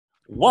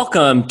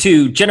Welcome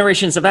to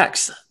Generations of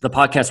X, the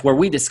podcast where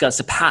we discuss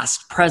the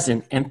past,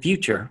 present, and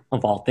future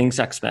of all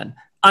things X-Men.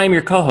 I'm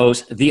your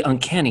co-host, the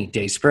Uncanny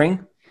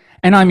Dayspring.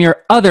 And I'm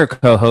your other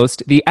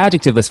co-host, the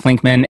Adjectiveless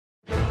Flinkman.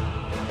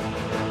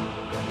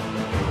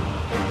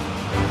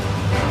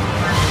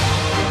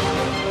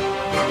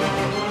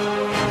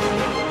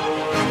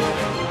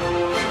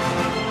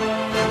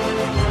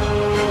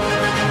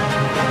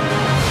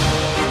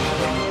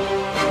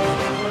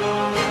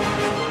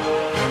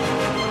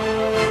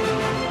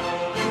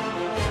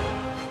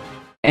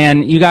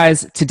 And you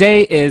guys,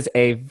 today is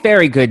a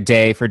very good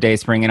day for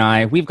Dayspring and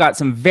I. We've got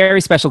some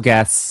very special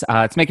guests.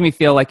 It's making me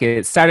feel like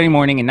it's Saturday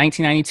morning in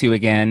 1992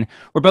 again.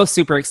 We're both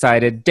super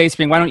excited.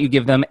 Dayspring, why don't you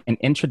give them an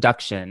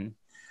introduction?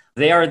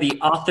 They are the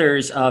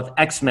authors of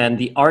X-Men,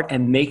 the art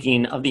and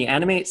making of the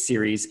animated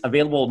series,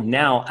 available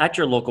now at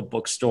your local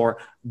bookstore.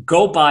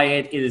 Go buy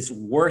it. It is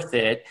worth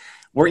it.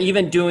 We're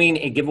even doing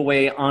a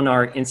giveaway on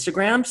our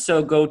Instagram,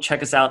 so go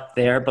check us out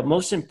there. But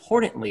most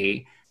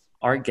importantly,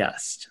 our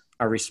guests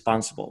are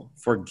responsible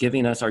for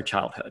giving us our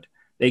childhood.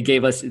 They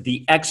gave us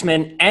the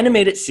X-Men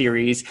animated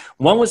series.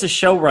 One was a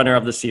showrunner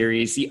of the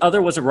series. The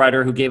other was a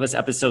writer who gave us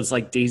episodes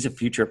like Days of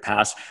Future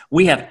Past.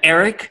 We have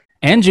Eric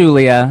and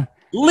Julia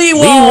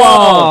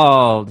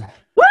Leewald.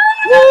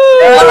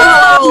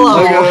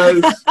 Hello,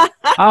 guys.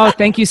 Oh,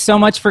 thank you so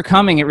much for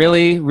coming. It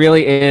really,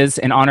 really is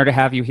an honor to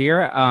have you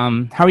here.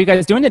 How are you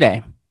guys doing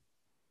today?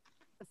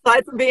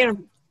 Aside from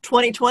being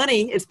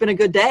 2020, it's been a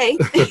good day.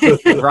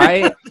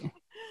 Right?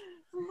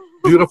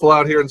 Beautiful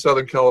out here in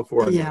Southern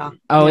California. Yeah.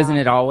 Oh, Yeah. isn't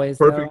it always?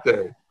 Perfect though?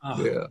 day.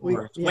 Oh, Yeah.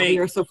 We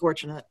are so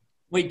fortunate.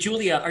 Wait,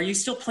 Julia, are you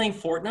still playing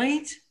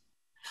Fortnite?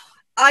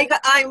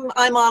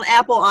 I'm on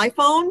Apple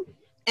iPhone,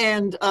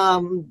 and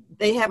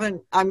they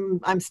haven't.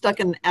 I'm stuck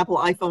in Apple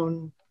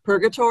iPhone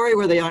purgatory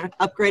where they aren't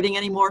upgrading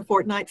any more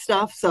Fortnite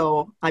stuff.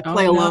 So I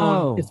play alone.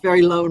 No. It's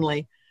very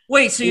lonely.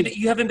 Wait, so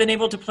you haven't been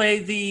able to play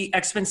the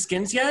X-Men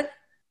skins yet?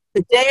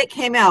 The day it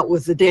came out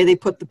was the day they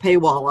put the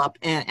paywall up,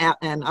 and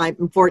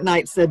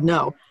Fortnite said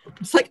no.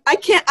 It's like I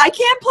can't play.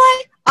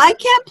 I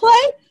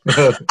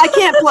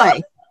can't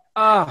play.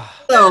 Oh,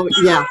 So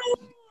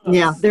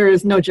yeah, there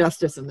is no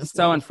justice in this.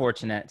 so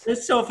unfortunate.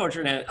 It's so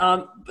fortunate.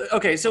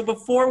 Okay, so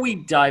before we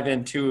dive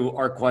into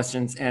our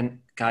questions, and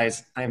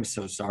guys, I'm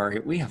so sorry.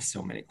 We have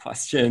so many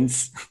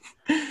questions.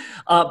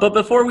 But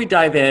before we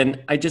dive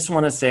in, I just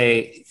want to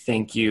say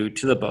thank you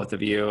to the both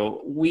of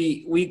you.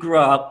 We grew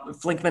up,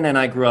 Flinkman and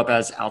I grew up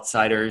as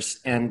outsiders,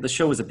 and the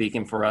show was a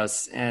beacon for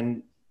us.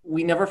 And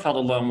we never felt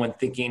alone when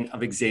thinking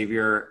of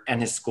Xavier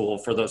and his school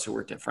for those who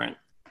were different.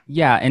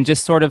 Yeah, and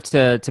just sort of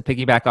to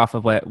piggyback off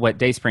of what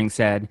Dayspring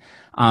said,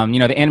 the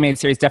animated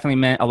series definitely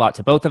meant a lot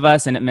to both of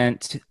us, and it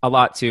meant a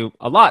lot to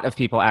a lot of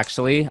people,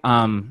 actually.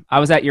 I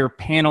was at your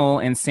panel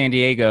in San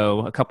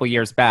Diego a couple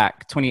years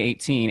back,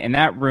 2018, and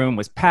that room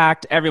was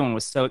packed. Everyone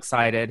was so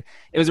excited.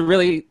 It was a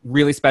really,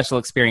 really special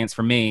experience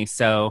for me.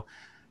 So,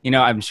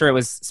 I'm sure it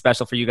was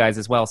special for you guys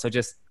as well. So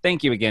just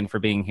thank you again for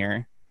being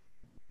here.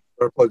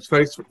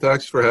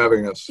 Thanks for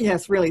having us.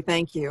 Yes, really,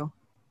 thank you.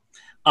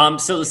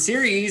 So the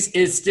series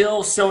is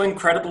still so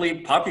incredibly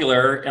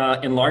popular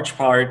in large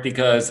part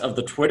because of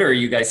the Twitter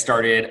you guys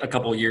started a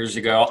couple years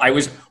ago. I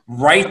was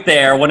right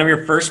there, one of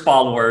your first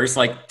followers,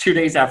 like 2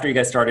 days after you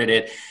guys started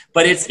it.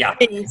 But it's, yeah,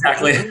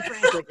 exactly.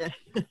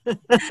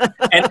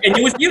 and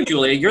it was you,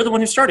 Julia. You're the one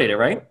who started it,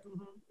 right?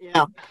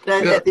 Yeah.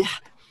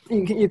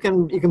 You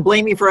can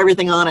blame me for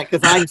everything on it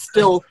because I'm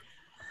still...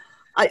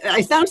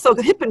 I sound so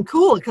hip and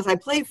cool because I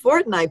play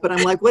Fortnite, but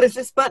I'm like, what does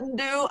this button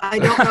do? I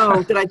don't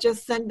know. Did I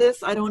just send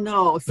this? I don't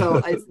know. So,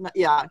 it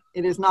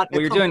is not.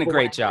 Well, you're doing a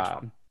great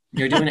job.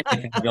 You're doing a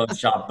fabulous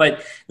job.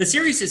 But the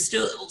series is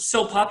still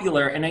so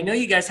popular, and I know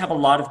you guys have a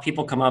lot of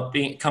people come up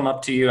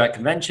to you at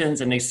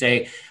conventions, and they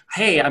say,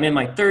 hey, I'm in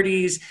my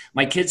 30s.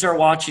 My kids are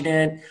watching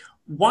it.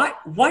 Why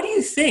do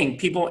you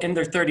think people in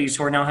their 30s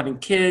who are now having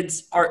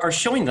kids are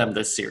showing them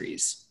this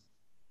series?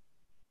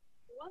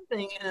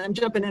 Thing, and I'm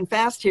jumping in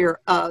fast here,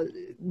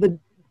 the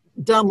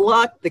dumb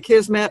luck, the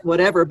kismet,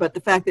 whatever, but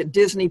the fact that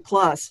Disney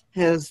Plus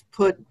has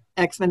put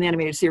X-Men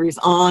animated series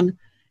on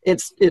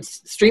its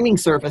streaming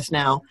service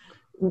now.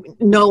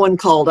 No one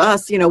called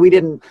us, we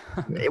didn't,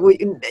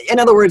 in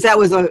other words, that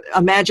was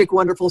a magic,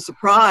 wonderful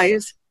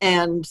surprise,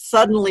 and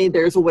suddenly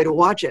there's a way to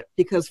watch it,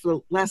 because for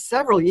the last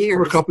several years,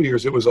 For a couple of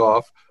years, it was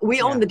off.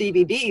 we own the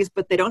DVDs,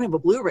 but they don't have a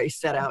Blu-ray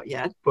set out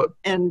yet,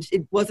 and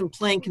it wasn't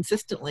playing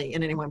consistently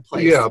in any one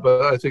place. Yeah,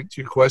 but I think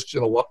to your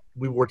question,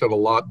 we worked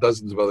on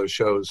dozens of other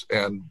shows,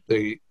 and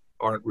they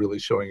aren't really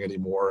showing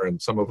anymore,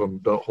 and some of them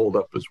don't hold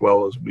up as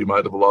well as we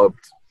might have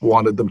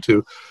wanted them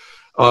to.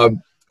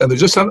 And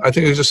there's just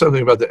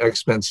something about the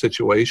X-Men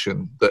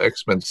situation, the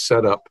X-Men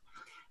setup,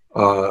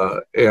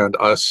 and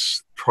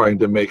us trying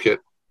to make the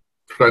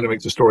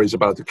stories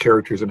about the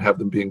characters and have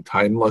them being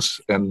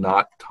timeless and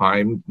not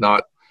timed,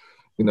 not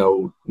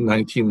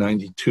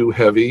 1992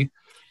 heavy.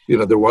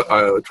 Trying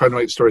to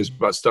make stories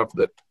about stuff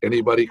that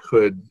anybody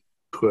could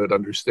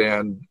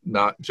understand,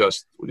 not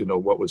just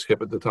what was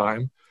hip at the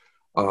time.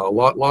 A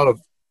lot of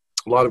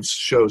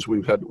shows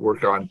we've had to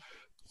work on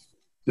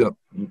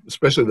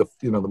especially the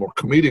more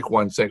comedic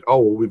ones, saying, "Oh,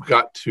 well, we've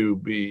got to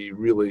be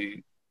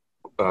really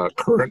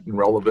current and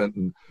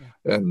relevant,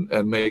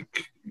 and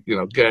make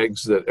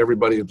gags that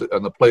everybody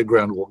on the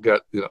playground will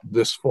get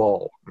this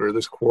fall or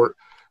this quarter."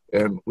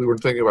 And we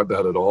weren't thinking about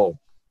that at all.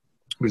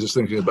 We were just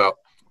thinking about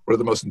what are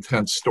the most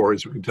intense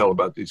stories we can tell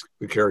about the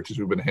characters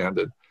we've been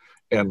handed.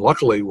 And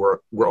luckily, we're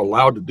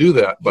allowed to do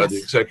that by the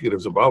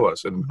executives above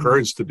us and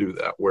encouraged to do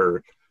that,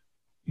 where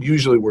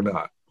usually we're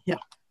not. Yeah.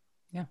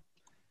 Yeah.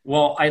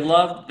 Well, I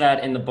love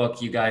that in the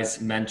book you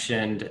guys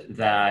mentioned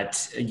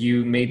that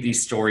you made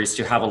these stories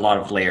to have a lot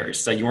of layers.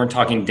 So you weren't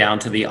talking down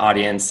to the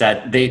audience,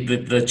 that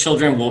the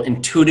children will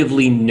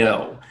intuitively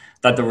know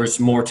that there was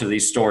more to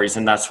these stories,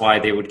 and that's why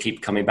they would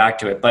keep coming back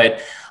to it.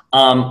 But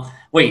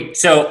wait,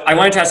 so I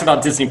wanted to ask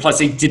about Disney Plus.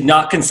 They did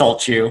not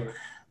consult you.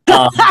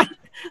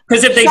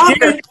 Because if they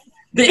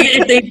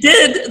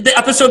did, the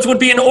episodes would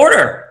be in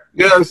order.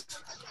 Yes.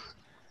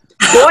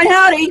 Boy,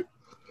 howdy.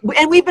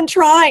 And we've been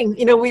trying,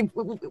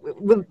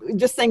 we're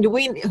just saying,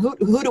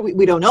 who do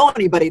we don't know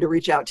anybody to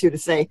reach out to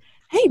say,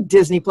 hey,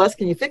 Disney Plus,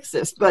 can you fix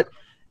this? But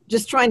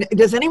just trying to,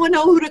 does anyone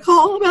know who to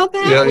call about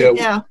that?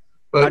 Yeah.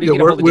 How do you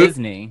get a hold of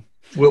Disney?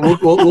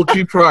 We'll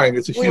keep trying.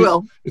 It's a huge, We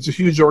will. It's a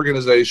huge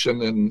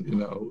organization,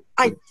 and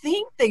I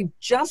think they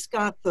just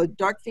got the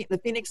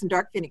Phoenix and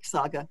Dark Phoenix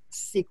saga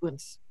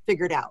sequence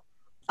figured out.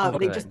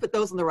 They just put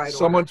those in the right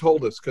someone order.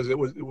 told us, because it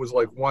was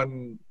like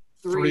 1,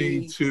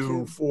 3,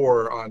 2,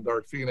 4 on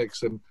Dark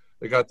Phoenix, and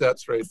they got that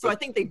straight. So I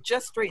think they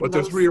just straightened. But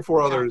there's 3 or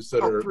 4 others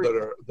that three.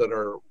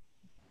 are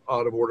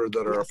out of order,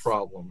 that are a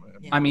problem.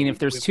 And I mean, if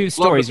there's 2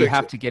 stories you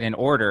have to get in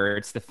order,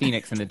 it's the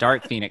Phoenix and the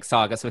Dark Phoenix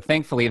saga. So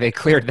thankfully they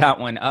cleared that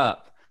one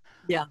up.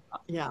 Yeah.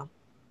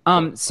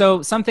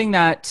 So something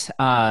that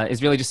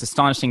is really just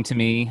astonishing to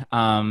me,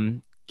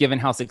 given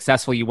how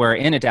successful you were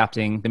in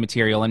adapting the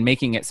material and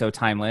making it so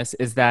timeless,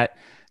 is that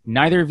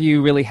neither of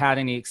you really had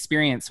any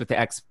experience with the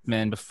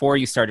X-Men before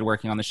you started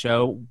working on the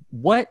show.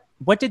 What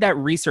did that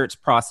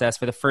research process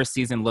for the first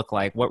season look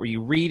like? What were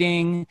you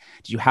reading?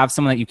 Did you have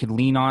someone that you could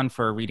lean on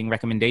for reading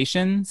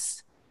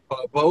recommendations?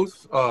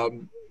 Both.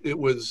 It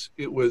was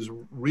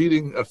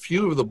reading a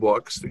few of the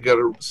books to get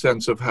a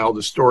sense of how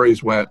the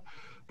stories went,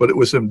 but it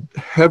was some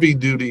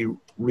heavy-duty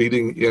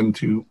reading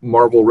into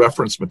Marvel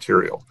reference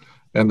material.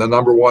 And the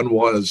number one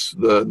was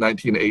the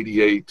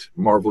 1988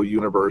 Marvel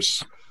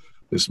Universe,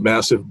 this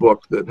massive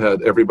book that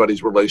had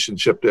everybody's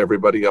relationship to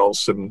everybody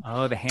else, and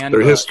their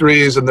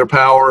histories and their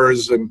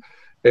powers, and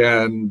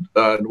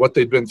what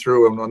they'd been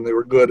through, and when they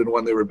were good and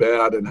when they were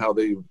bad, and how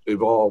they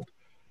evolved.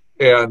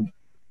 And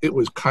it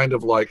was kind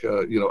of like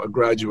a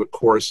graduate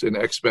course in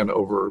X-Men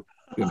over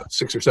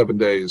 6 or 7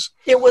 days.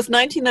 It was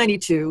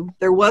 1992.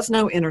 There was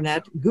no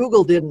internet.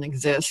 Google didn't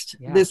exist.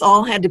 Yeah. This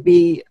all had to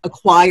be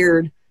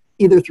acquired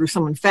either through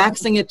someone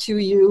faxing it to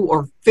you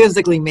or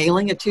physically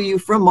mailing it to you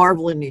from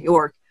Marvel in New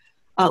York.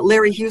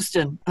 Larry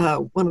Houston,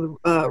 one of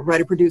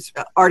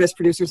the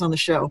artist-producers on the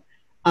show,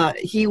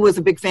 he was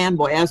a big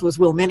fanboy, as was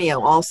Will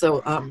Mineo,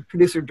 also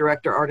producer,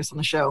 director, artist on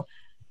the show.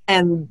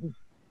 And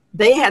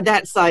they had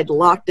that side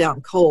locked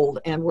down cold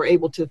and were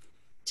able to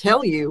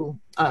tell you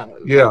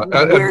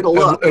where to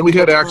look. And we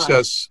had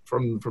access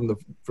from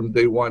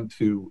day one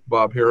to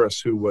Bob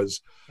Harris, who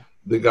was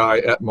the guy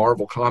at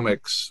Marvel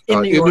Comics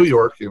in New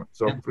York,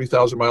 so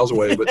 3,000 miles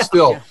away, but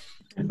still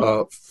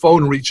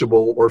phone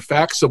reachable or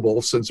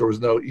faxable, since there was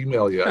no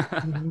email yet.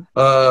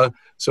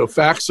 So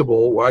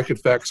faxable, well, I could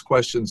fax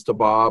questions to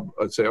Bob.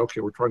 I'd say,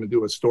 okay, we're trying to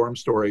do a Storm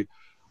story.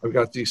 I've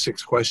got these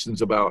 6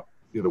 questions about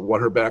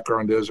what her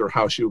background is or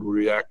how she would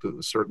react to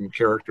the certain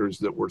characters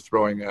that we're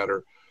throwing at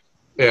her.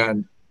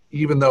 And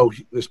even though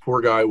this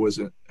poor guy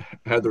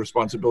had the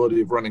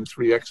responsibility of running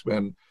 3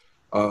 X-Men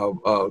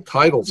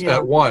titles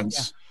at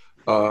once,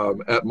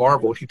 at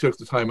Marvel, he took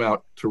the time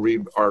out to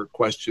read our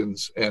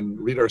questions and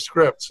read our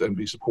scripts and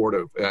be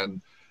supportive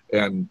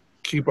and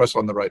keep us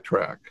on the right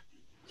track.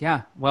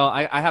 Yeah, well,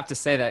 I have to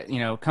say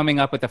that, coming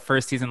up with a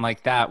first season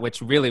like that,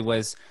 which really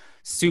was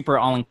super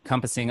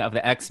all-encompassing of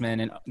the X-Men,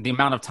 and the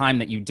amount of time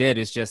that you did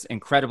is just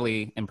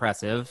incredibly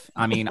impressive.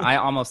 I mean, I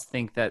almost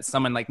think that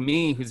someone like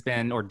me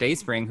or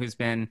Dayspring, who's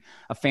been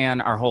a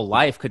fan our whole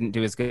life, couldn't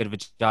do as good of a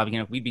job.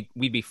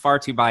 We'd be far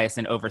too biased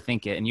and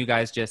overthink it. And you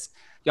guys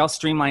y'all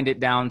streamlined it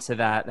down to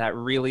that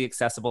really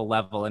accessible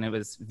level, and it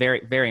was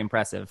very, very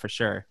impressive for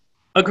sure.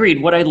 Agreed.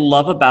 What I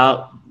love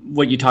about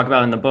what you talk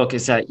about in the book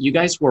is that you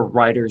guys were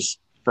writers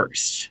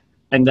first,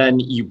 and then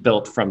you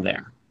built from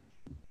there.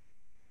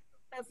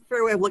 That's a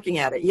fair way of looking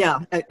at it. Yeah,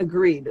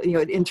 agreed.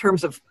 In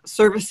terms of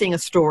servicing a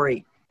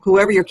story,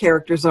 whoever your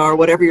characters are,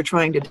 whatever you're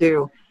trying to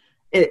do,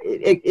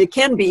 it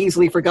can be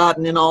easily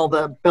forgotten in all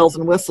the bells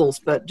and whistles,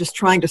 but just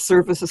trying to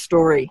service a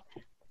story.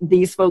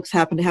 These folks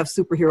happen to have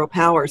superhero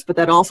powers, but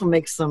that also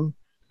makes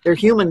their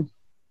human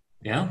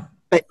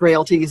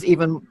frailties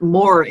even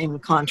more in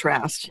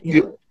contrast.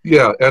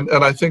 Yeah, and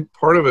I think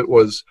part of it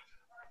was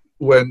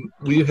when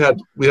we had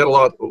a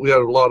lot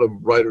of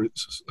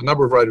writers, a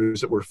number of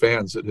writers that were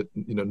fans that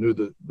knew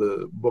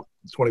the book,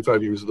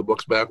 25 years of the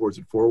books backwards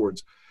and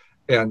forwards,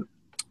 and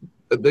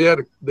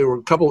there were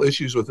a couple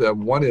issues with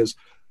them. One is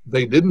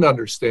they didn't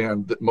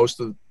understand that most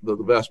of the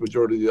vast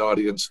majority of the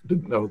audience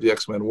didn't know who the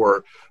X-Men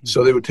were.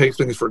 So they would take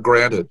things for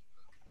granted.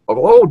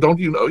 Oh, don't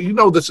you know? You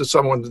know, this is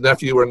someone's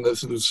nephew, and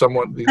this is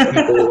someone these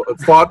people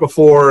fought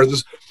before.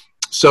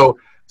 So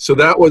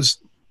that was,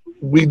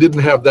 we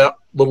didn't have that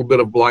little bit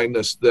of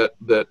blindness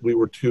that we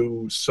were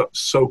too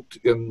soaked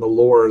in the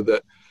lore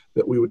that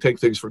we would take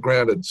things for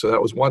granted. So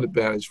that was one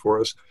advantage for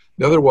us.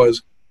 The other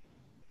was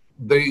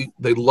they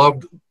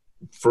loved,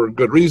 for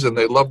good reason,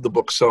 they loved the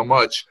book so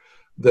much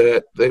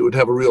that they would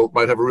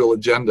might have a real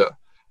agenda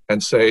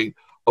and say,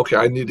 okay,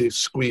 I need to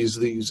squeeze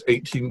these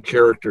 18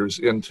 characters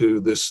into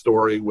this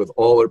story with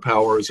all their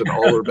powers and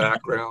all their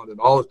background and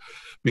all,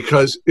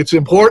 because it's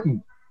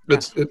important.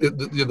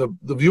 The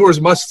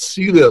viewers must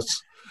see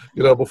this,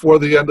 before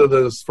the end of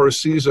this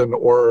first season,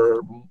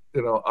 or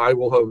I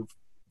will have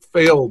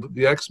failed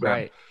the X-Men.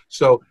 Right.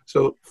 So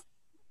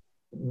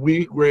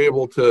we were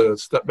able to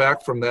step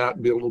back from that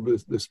and be a little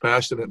bit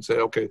dispassionate and say,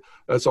 okay,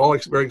 that's all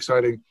very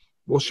exciting.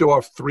 We'll show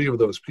off 3 of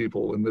those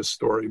people in this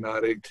story,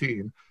 not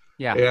 18.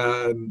 Yeah.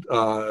 And,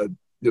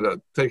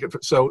 take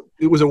it. So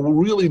it was a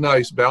really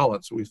nice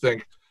balance, we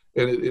think.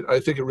 And I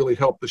think it really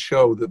helped the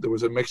show that there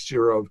was a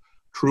mixture of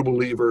true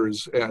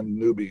believers and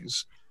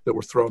newbies that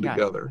were thrown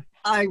together.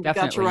 I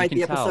got to write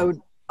the episode,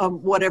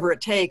 Whatever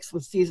It Takes,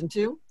 with season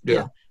 2.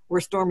 Yeah.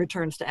 Where Storm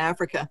returns to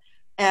Africa.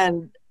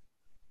 And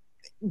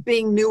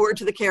being newer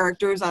to the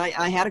characters,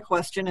 I had a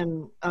question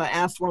and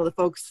asked one of the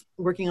folks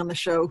working on the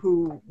show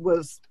who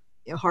was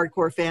a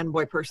hardcore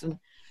fanboy person.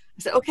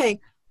 I said, okay,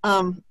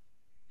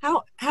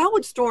 how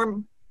would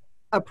Storm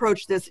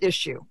approach this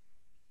issue?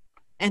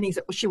 And he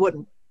said, well, she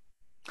wouldn't.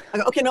 I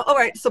go, okay, no, all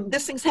right, so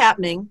this thing's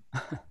happening.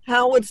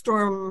 How would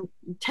Storm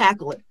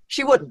tackle it?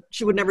 She wouldn't.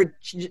 She would never,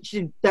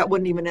 that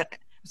wouldn't even,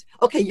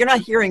 okay, you're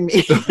not hearing me.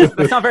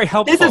 It's not very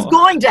helpful. This is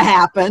going to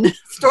happen.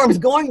 Storm's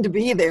going to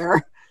be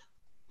there.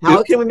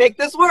 How can we make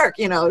this work?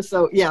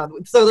 So yeah,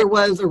 so there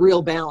was a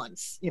real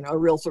balance, a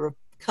real sort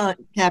of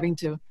having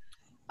to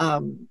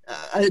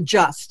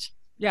adjust.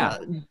 Yeah.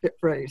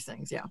 For these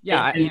things. Yeah.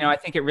 Yeah. I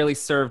think it really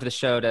served the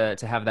show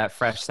to have that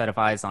fresh set of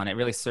eyes on it. It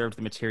really served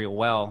the material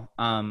well.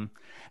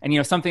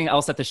 And something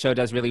else that the show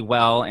does really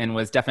well and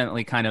was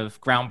definitely kind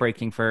of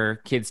groundbreaking for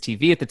kids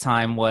TV at the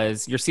time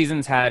was your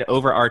seasons had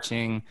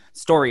overarching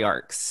story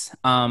arcs.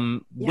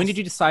 When did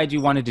you decide you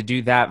wanted to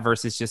do that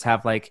versus just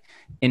have like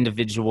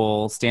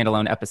individual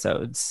standalone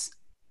episodes?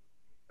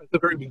 At the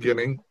very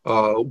beginning,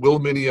 Will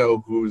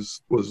Mineo,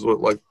 was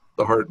like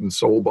the heart and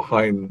soul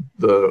behind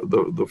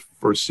the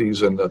first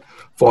season, that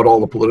fought all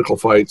the political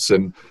fights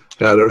and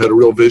had a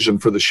real vision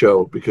for the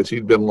show, because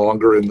he'd been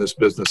longer in this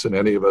business than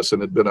any of us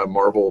and had been a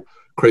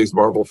crazed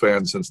Marvel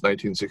fan since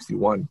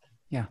 1961.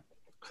 Yeah.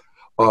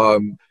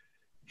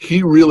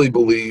 He really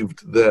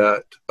believed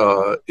that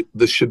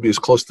this should be as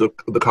close to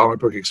the comic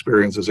book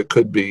experience as it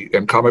could be,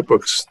 and comic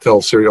books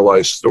tell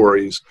serialized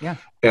stories. Yeah.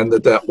 And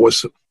that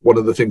was one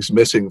of the things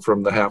missing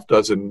from the half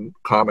dozen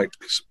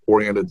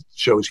comics-oriented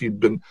shows he'd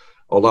been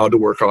allowed to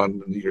work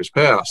on in the years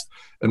past.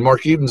 And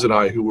Mark Edens and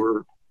I, who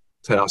were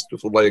tasked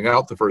with laying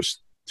out the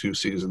first 2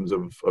 seasons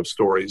of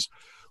stories.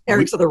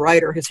 Eric's the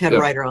writer, his head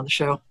writer on the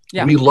show.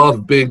 Yeah. We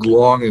love big,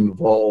 long,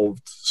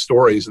 involved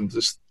stories, and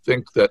just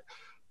think that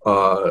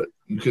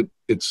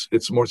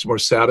it's much more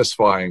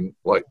satisfying,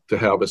 like, to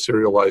have a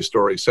serialized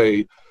story,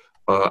 say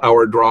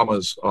hour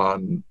dramas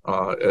on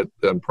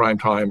prime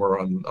time or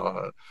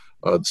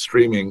on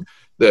streaming,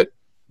 that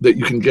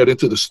you can get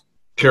into the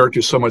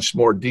characters so much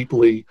more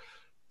deeply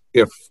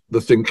if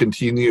the thing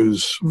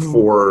continues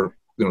for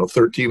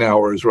 13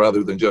 hours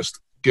rather than just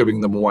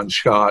giving them one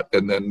shot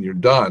and then you're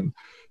done.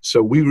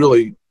 So we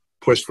really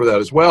pushed for that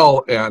as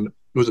well, and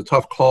it was a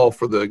tough call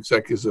for the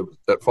executives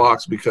at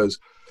Fox, because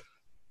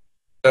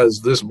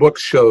as this book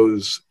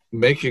shows,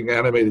 making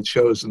animated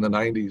shows in the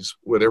 90s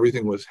when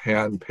everything was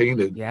hand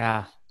painted,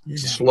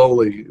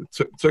 slowly,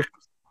 took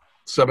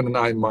 7 to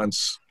 9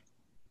 months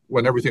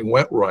when everything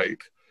went right.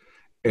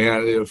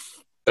 And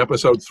if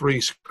episode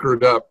 3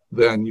 screwed up,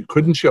 then you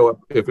couldn't show up.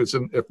 If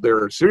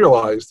they're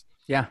serialized,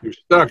 you're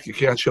stuck. You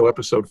can't show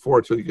episode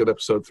 4 till you get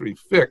episode 3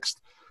 fixed,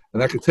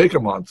 and that could take a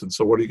month. And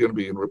so what are you going to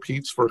be in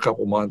repeats for a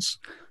couple months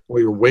while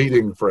you're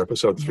waiting for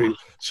episode 3?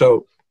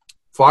 So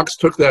Fox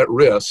took that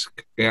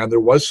risk, and there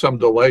was some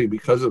delay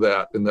because of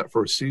that in that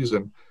first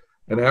season.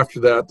 And after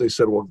that, they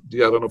said, well, I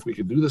don't know if we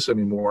can do this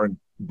anymore.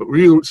 But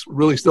we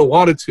really still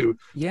wanted to.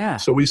 Yeah.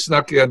 So we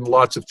snuck in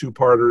lots of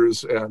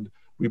 2-parters, and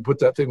we put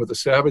that thing with the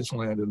Savage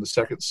Land in the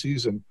second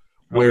season,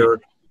 where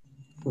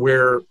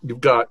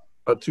you've got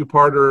a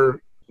 2-parter,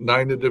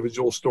 9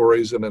 individual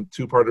stories, and then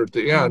 2-parter at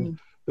the end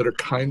that are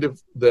kind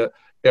of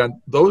and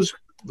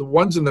the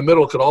ones in the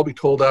middle could all be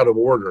told out of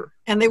order.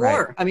 And they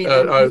were. I mean,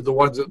 the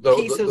ones that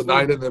the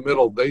 9 in the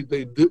middle, they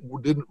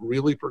didn't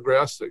really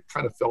progress. They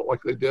kind of felt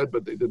like they did,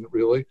 but they didn't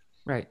really.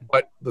 Right.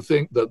 But the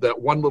thing that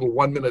one little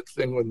 1-minute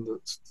thing when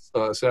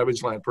the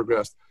Savage Land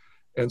progressed,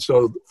 and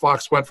so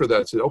Fox went for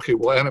that. Said, okay,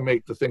 we'll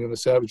animate the thing in the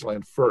Savage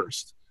Land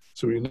first,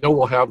 so we know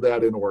we'll have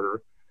that in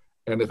order.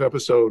 And if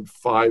episode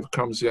 5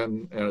 comes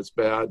in and it's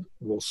bad,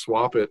 we'll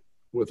swap it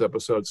with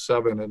episode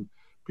 7, and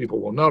people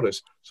will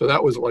notice. So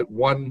that was like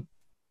one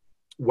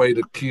way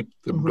to keep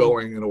them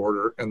going in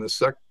order. And the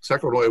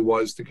second way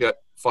was to get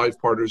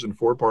 5-parters and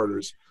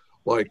 4-parters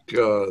like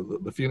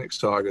the Phoenix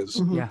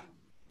sagas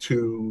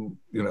to,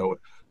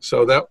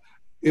 so that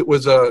it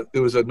was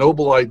a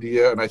noble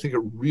idea, and I think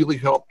it really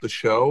helped the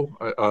show.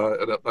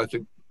 And I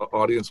think the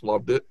audience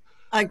loved it.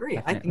 I agree.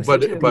 I think so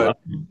too. But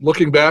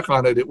looking back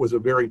on it, it was a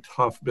very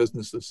tough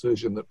business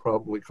decision that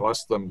probably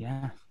cost them,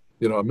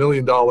 $1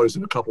 million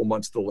in a couple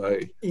months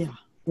delay. Yeah.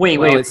 Wait.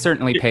 It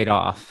certainly paid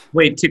off.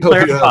 Wait, to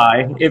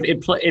clarify,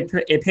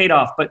 it paid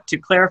off, but to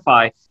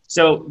clarify,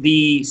 so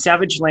the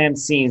Savage Land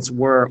scenes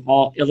were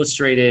all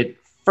illustrated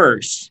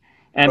first,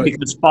 and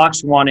because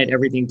Fox wanted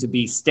everything to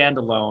be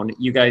standalone,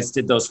 you guys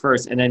did those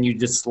first, and then you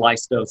just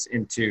sliced those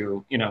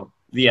into,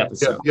 the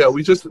episode. Yeah,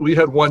 we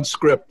had one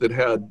script that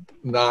had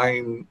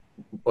 9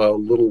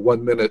 little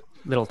 1-minute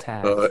little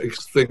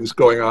tags things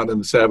going on in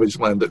the Savage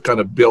Land that kind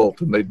of built,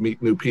 and they'd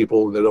meet new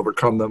people and they'd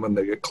overcome them and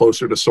they get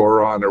closer to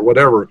Sauron or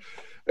whatever.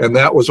 And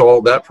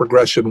that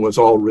progression was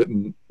all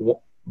written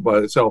by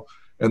itself.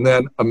 And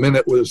then a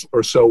minute was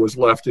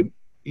left in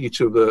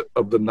each of the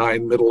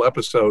 9 middle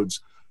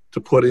episodes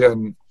to put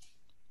in,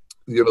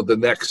 the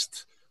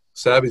next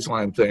Savage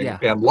Land thing. Yeah.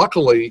 And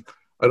luckily,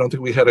 I don't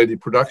think we had any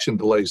production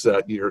delays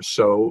that year.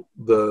 So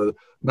the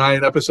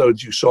 9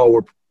 episodes you saw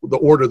were the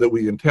order that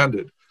we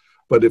intended.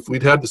 But if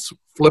we'd had to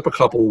flip a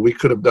couple, we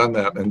could have done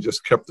that and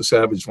just kept the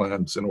Savage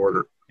Lands in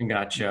order.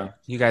 Gotcha.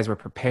 You guys were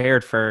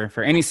prepared for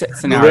any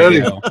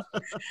scenario.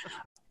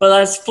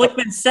 But as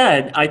Flickman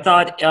said, I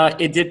thought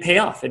it did pay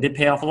off. It did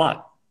pay off a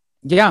lot.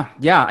 Yeah.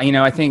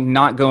 I think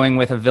not going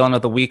with a villain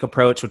of the week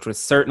approach, which was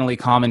certainly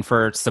common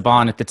for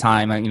Saban at the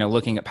time,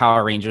 looking at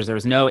Power Rangers, there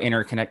was no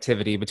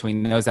interconnectivity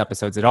between those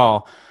episodes at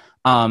all.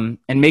 And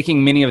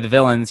making many of the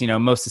villains,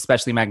 most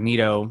especially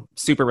Magneto,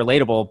 super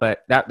relatable,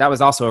 but that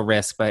was also a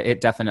risk, but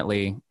it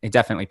definitely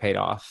paid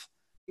off.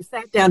 You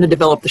sat down to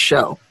develop the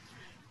show.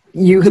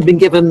 You had been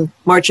given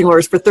marching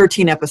orders for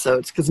 13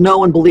 episodes because no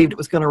one believed it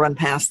was going to run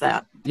past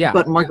that. Yeah.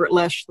 But Margaret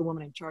Lesh, the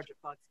woman in charge of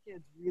Fox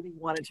Kids, really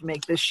wanted to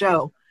make this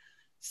show.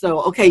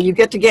 So, okay, you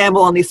get to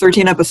gamble on these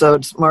 13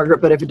 episodes,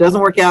 Margaret, but if it doesn't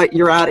work out,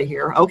 you're out of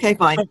here. Okay,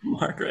 fine.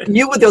 Margaret.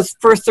 You, with those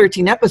first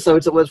 13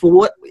 episodes, it was, well,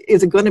 what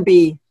is it going to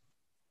be?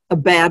 A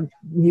bad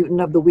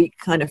mutant of the week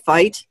kind of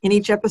fight in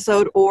each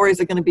episode, or is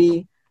it going to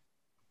be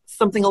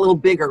something a little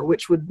bigger,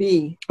 which would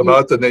be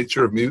about the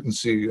nature of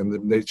mutancy and the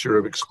nature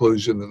of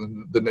exclusion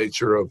and the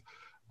nature of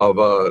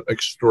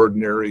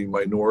extraordinary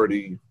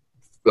minority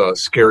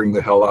scaring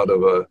the hell out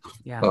of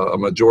a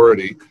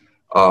majority,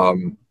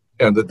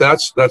 and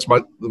that's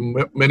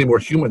many more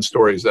human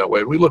stories that way.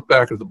 And we look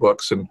back at the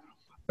books and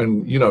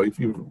if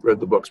you've read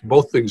the books,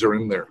 both things are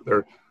in there. There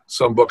are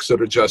some books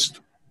that are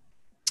just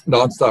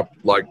nonstop,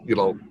 like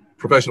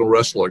professional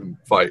wrestling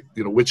fight,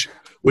 which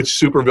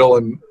super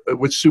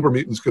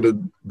mutants could have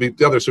beat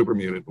the other super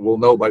mutant. We'll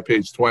know by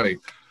page 20.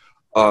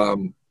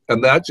 And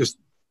that just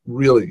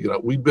really,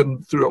 we've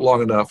been through it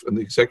long enough, and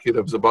the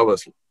executives above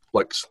us,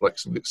 like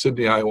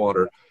Sidney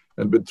Iwater,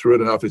 and been through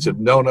it enough. They said,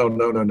 no.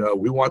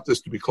 We want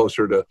this to be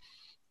closer to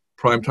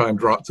primetime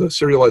drama, to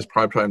serialized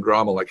primetime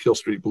drama like Hill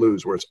Street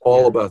Blues, where it's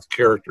all about the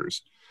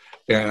characters.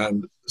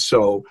 And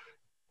so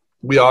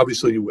we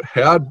obviously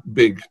had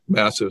big,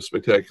 massive,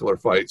 spectacular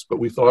fights, but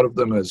we thought of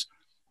them as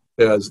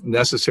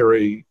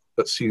necessary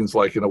scenes,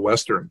 like in a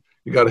Western.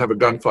 You got to have a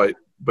gunfight,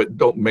 but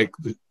don't make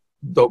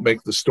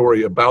the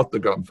story about the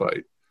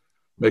gunfight.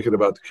 Make it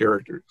about the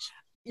characters.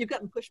 You've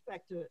gotten pushback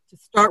to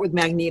start with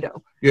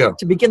Magneto. Yeah.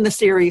 To begin the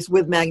series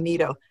with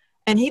Magneto,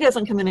 and he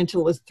doesn't come in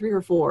until it's 3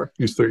 or 4.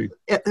 He's 3.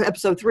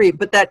 Episode 3,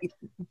 but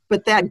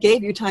that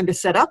gave you time to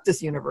set up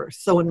this universe.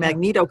 So when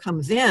Magneto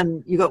comes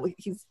in, you go,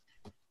 he's.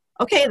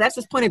 Okay, that's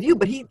his point of view,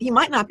 but he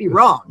might not be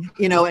wrong,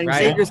 and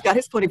right. Xavier's got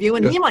his point of view,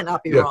 and he might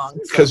not be wrong.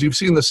 Because you've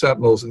seen the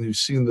Sentinels, and you've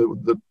seen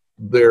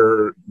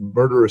their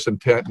murderous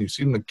intent, and you've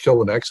seen them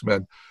kill an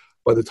X-Men.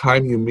 By the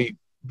time you meet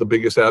the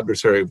biggest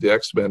adversary of the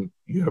X-Men,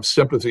 you have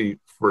sympathy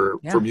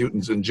for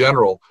mutants in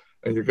general,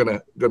 and you're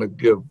gonna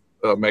give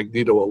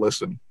Magneto a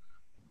listen.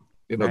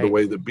 Right.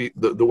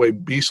 the way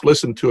Beast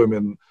listened to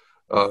him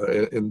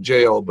in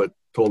jail, but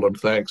told him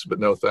thanks, but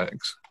no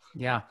thanks.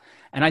 Yeah,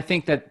 and I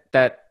think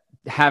that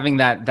having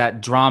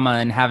that drama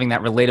and having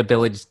that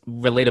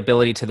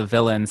relatability to the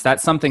villains,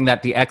 that's something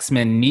that the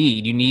X-Men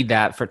need. You need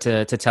that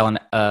to tell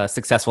a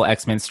successful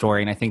X-Men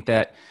story. And I think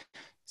that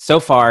so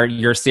far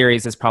your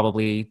series has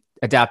probably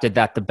adapted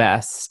that the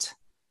best,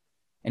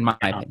 in my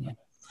opinion.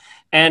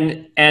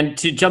 And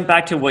to jump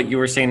back to what you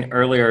were saying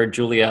earlier,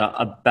 Julia,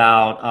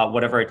 about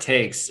Whatever It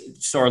Takes,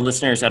 so our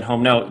listeners at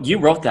home know, you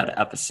wrote that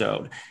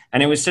episode,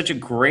 and it was such a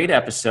great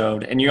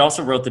episode. And you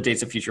also wrote the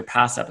Days of Future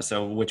Past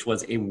episode, which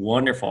was a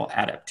wonderful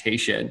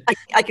adaptation.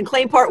 I can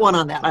claim part 1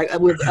 on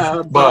that with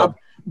Bob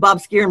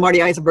Skier and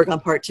Marty Eisenberg on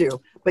part 2.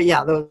 But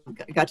yeah,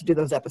 I got to do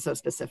those episodes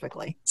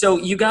specifically. So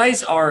you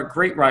guys are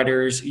great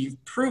writers.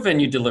 You've proven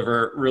you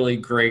deliver really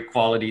great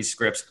quality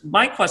scripts.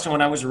 My question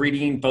when I was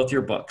reading both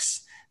your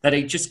books that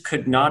I just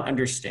could not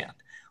understand.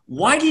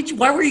 Why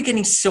were you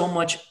getting so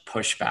much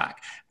pushback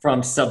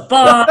from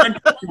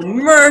Saban, from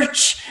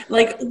merch.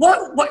 Like,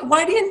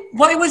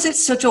 why was it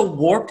such a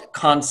warped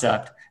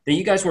concept that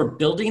you guys were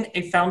building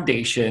a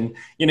foundation?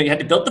 You know, you had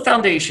to build the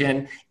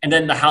foundation and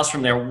then the house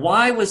from there.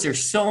 Why was there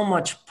so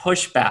much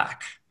pushback?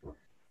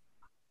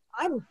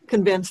 I'm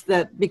convinced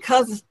that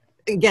because,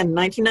 again,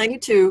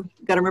 1992,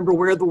 got to remember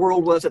where the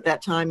world was at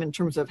that time in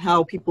terms of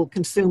how people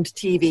consumed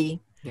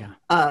TV. Yeah.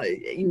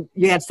 You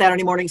had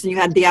Saturday mornings and you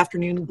had the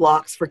afternoon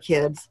blocks for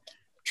kids.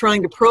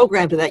 Trying to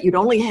program to that, you'd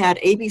only had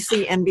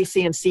ABC,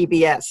 NBC, and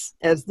CBS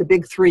as the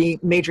big three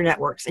major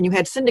networks, and you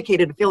had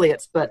syndicated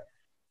affiliates, but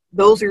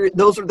those are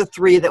the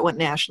three that went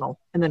national.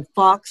 And then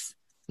Fox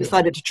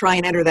decided to try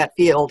and enter that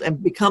field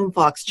and become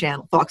Fox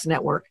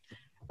Network,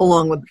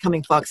 along with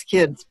becoming Fox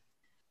Kids.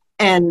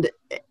 And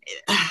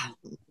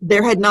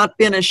there had not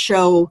been a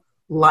show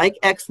like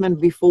X-Men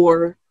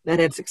before that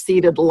had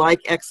succeeded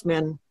like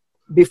X-Men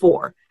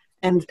before.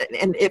 And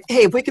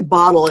if we could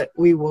bottle it,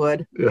 we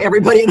would. Yeah.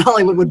 Everybody in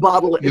Hollywood would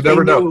bottle it. You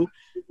never know.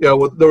 Yeah,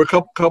 well, there were a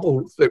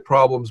couple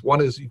problems.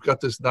 One is you've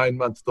got this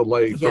 9-month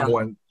delay from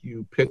when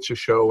you pitch a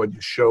show and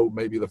you show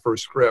maybe the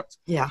first script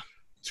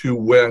to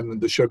when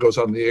the show goes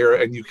on the air,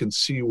 and you can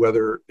see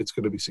whether it's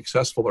going to be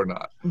successful or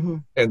not. Mm-hmm.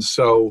 And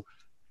so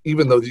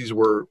even though these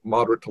were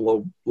moderate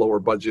to lower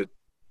budget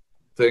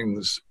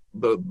things,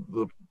 the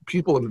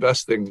people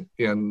investing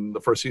in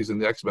the first season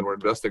of the X-Men were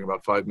investing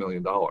about $5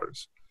 million.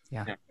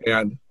 Yeah.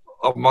 And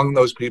among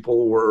those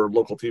people were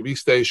local TV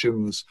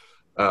stations,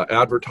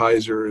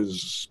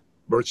 advertisers,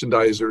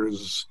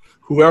 merchandisers,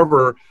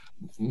 whoever,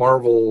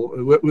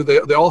 Marvel.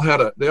 They all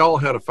had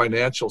a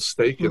financial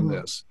stake in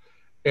this,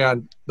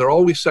 and they're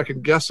always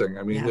second guessing.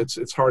 I mean,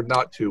 it's hard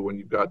not to when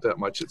you've got that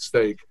much at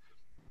stake.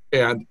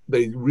 And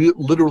they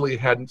literally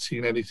hadn't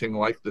seen anything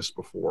like this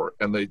before,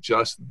 and they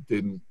just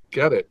didn't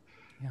get it.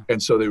 Yeah.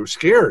 And so they were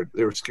scared.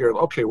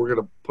 Okay, we're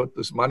going to put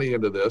this money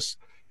into this,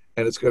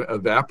 and it's going to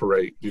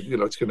evaporate. You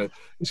know, it's going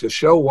to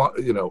show.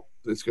 You know,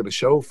 it's going to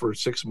show for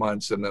 6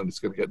 months, and then it's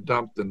going to get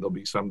dumped, and there'll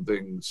be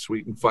something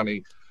sweet and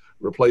funny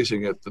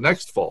replacing it the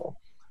next fall,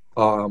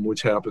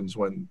 which happens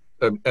when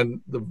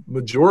and the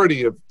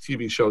majority of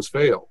TV shows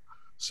fail.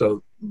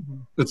 So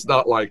it's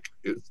not like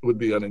it would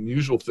be an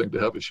unusual thing to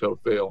have a show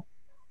fail.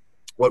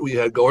 What we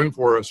had going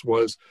for us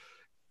was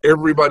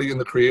everybody in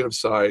the creative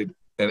side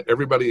and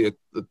everybody at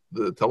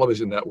the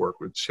television network,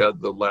 which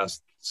had the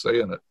last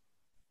say in it,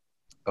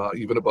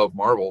 even above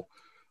Marvel,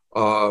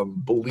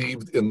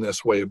 believed in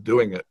this way of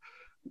doing it.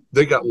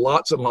 They got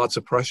lots and lots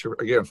of pressure,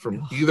 again,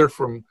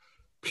 from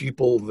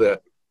people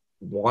that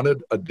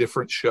wanted a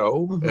different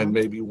show and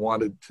maybe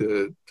wanted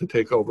to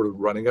take over the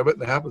running of it.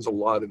 And it happens a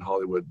lot in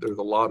Hollywood. There's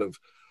a lot of,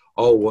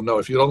 oh, well, no,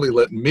 if you'd only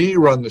let me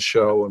run the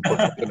show and put,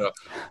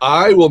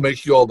 I will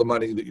make you all the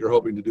money that you're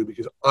hoping to do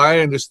because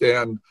I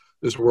understand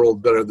this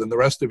world better than the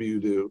rest of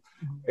you do,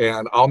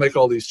 and I'll make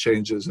all these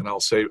changes and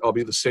I'll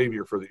be the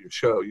savior for your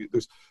show.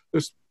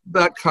 There's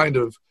that kind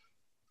of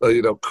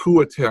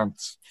coup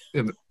attempts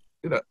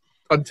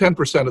on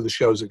 10% of the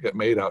shows that get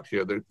made out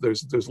here. There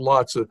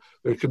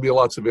can be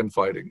lots of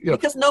infighting.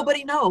 Because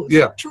nobody knows.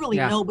 Truly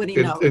nobody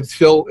knows.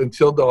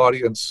 Until the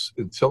audience,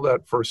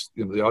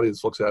 the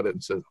audience looks at it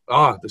and says,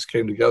 this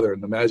came together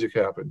and the magic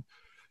happened.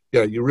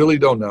 Yeah, you really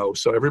don't know.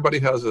 So everybody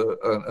has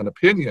an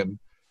opinion,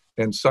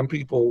 and some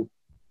people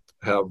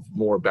have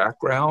more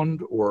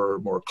background or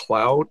more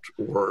clout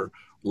or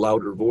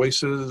louder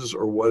voices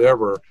or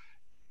whatever.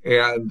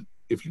 And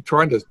if you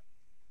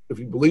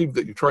believe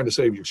that you're trying to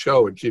save your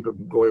show and keep it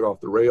from going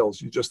off the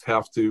rails, you just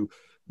have to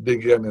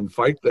dig in and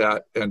fight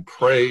that and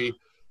pray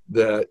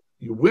that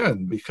you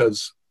win,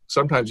 because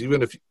sometimes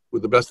even if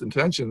with the best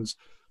intentions,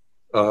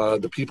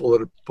 the people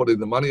that are putting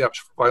the money up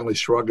finally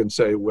shrug and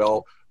say,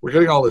 well, we're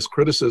getting all this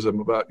criticism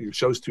about your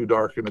show's too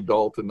dark and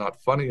adult and not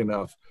funny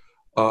enough.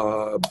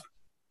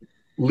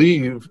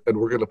 Leave, and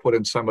we're going to put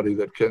in somebody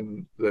that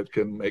can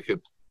make it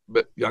a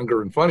bit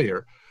younger and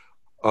funnier.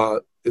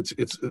 It's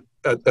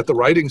at the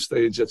writing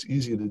stage, that's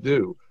easy to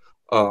do.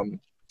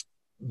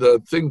 The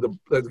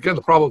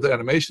problem with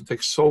animation,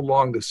 takes so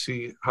long to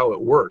see how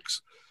it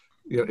works.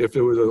 If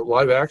it was a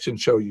live action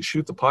show, you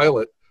shoot the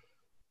pilot,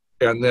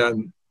 and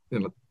then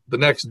the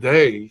next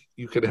day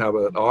you could have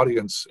an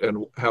audience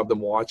and have them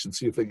watch and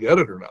see if they get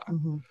it or not.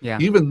 Yeah.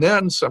 Even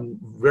then, some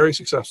very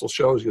successful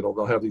shows,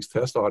 they'll have these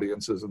test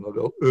audiences and they'll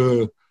go,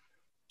 ugh.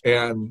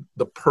 And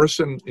the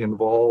person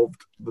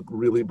involved that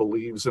really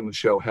believes in the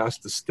show has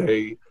to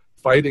stay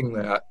fighting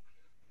that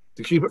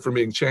to keep it from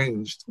being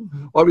changed.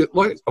 I mean,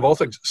 of all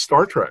things,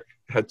 Star Trek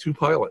had 2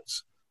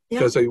 pilots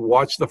because they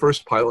watched the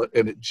first pilot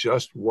and it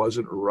just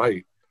wasn't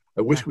right.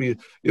 I wish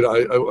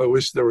I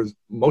wish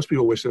most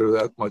people wish there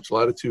was that much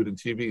latitude in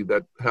TV.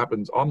 That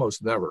happens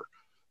almost never,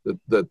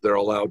 that they're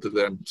allowed to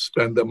then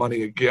spend the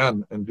money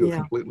again and do a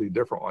completely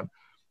different one.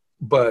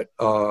 But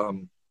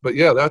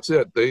yeah, that's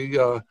it.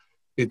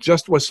 It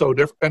just was so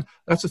different. And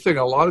that's the thing.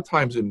 A lot of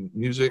times in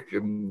music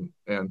and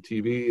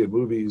TV and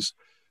movies,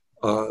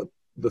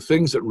 the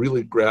things that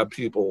really grab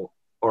people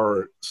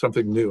are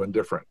something new and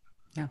different.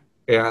 Yeah.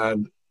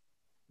 And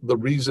the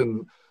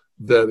reason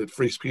that it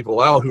freaks people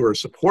out who are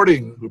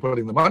putting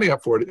the money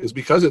up for it, is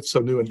because it's so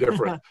new and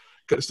different.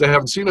 Because they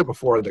haven't seen it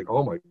before, and think,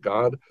 oh my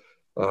God,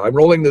 I'm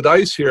rolling the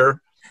dice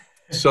here.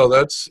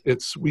 So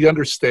we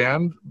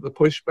understand the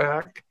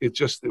pushback. It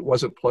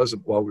wasn't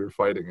pleasant while we were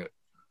fighting it.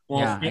 Well,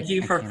 Yeah, thank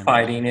you for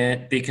fighting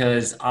it,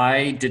 because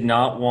I did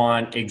not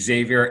want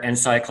Xavier and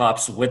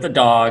Cyclops with a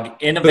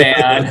dog in a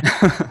van.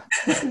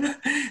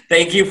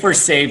 Thank you for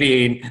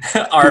saving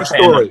our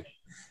family.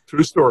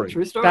 True story.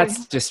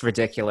 That's just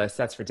ridiculous.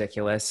 That's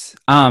ridiculous.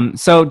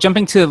 So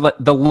jumping to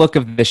the look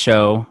of the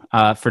show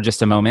for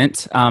just a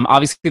moment.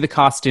 Obviously, the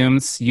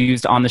costumes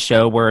used on the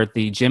show were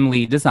the Jim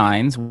Lee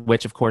designs,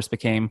 which of course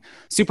became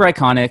super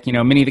iconic. You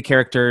know, many of the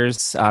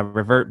characters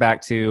revert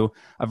back to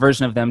a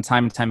version of them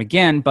time and time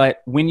again.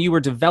 But when you were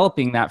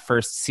developing that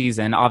first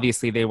season,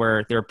 obviously they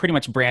were pretty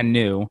much brand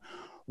new.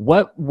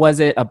 What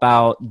was it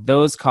about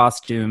those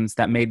costumes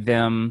that made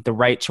them the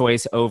right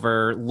choice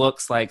over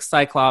looks like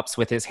Cyclops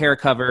with his hair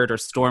covered or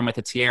Storm with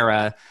a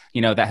tiara,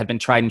 you know, that had been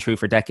tried and true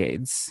for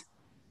decades?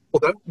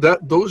 Well,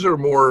 those are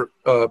more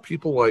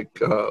people like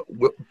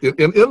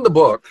in the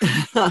book,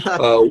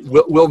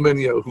 Will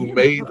Meugniot, who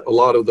made a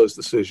lot of those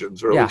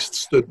decisions, or at least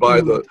stood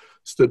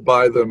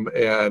by them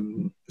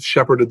and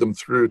shepherded them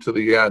through to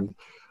the end.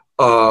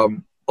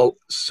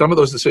 Some of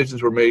those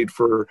decisions were made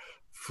for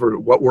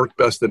what worked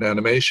best in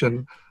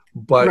animation.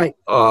 But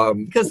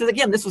because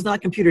again, this was not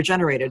computer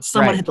generated.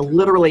 Someone had to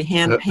literally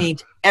hand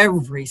paint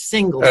every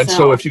single and cell.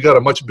 So if you got a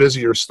much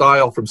busier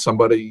style from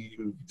somebody,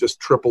 you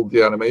just tripled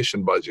the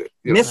animation budget.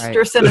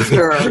 Mr.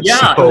 Sinister.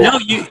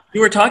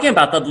 You were talking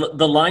about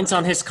the lines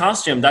on his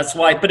costume. That's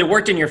why, but it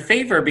worked in your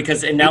favor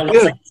because it now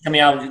looks like it's coming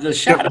out of the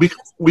shadow.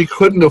 We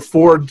couldn't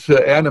afford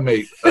to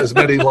animate as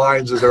many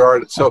lines as there are.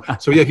 So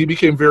yeah, he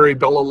became very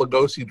Bela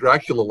Lugosi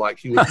Dracula-like.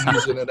 He would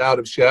ease in and out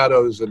of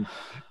shadows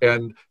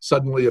and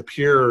suddenly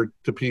appear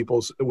to people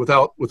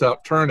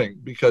without turning,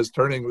 because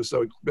turning was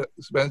so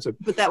expensive.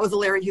 But that was a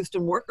Larry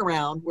Houston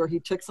workaround where he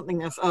took something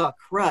that's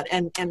crud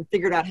and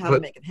figured out how to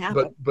make it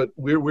happen. But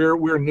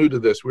we're new to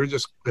this. We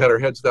just had our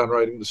heads down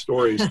writing the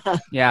stories.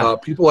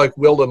 People like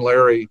Will and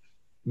Larry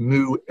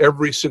knew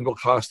every single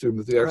costume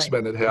that the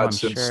X-Men had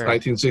since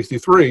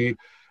 1963,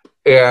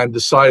 and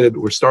decided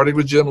we're starting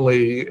with Jim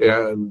Lee,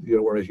 and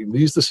we're making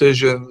these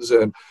decisions,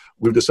 and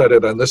we've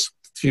decided on this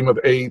team of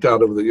 8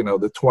 out of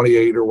the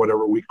 28 or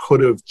whatever we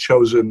could have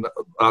chosen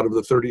out of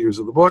the 30 years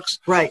of the books.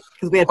 Right,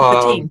 because we had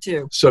 15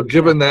 too. So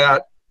given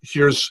that,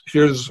 here's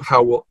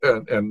how we'll,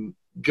 and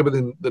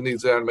given the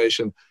needs of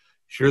animation,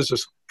 here's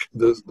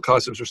the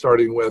costumes we're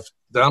starting with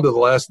down to the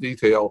last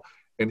detail,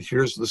 and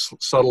here's the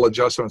subtle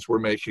adjustments we're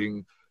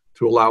making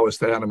to allow us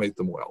to animate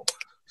them well.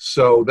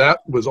 So that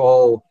was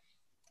all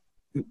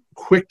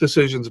quick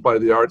decisions by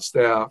the art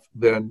staff,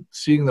 then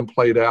seeing them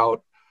played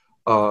out,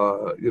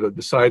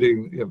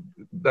 deciding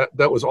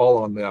that was all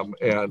on them,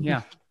 and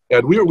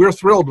we're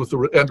thrilled with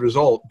the end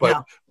result,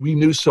 but we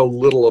knew so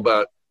little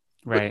about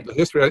the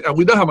history, and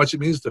we know how much it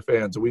means to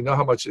fans, and we know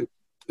how much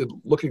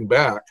looking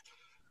back,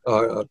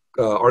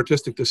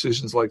 artistic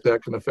decisions like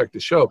that can affect the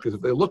show, because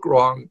if they look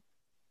wrong,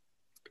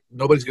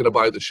 nobody's going to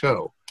buy the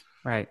show.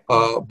 Right.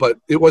 But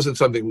it wasn't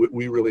something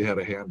we really had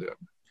a hand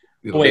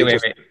in.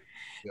 Wait.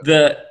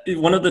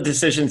 One of the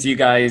decisions you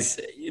guys,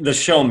 the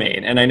show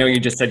made, and I know you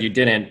just said you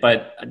didn't,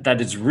 but that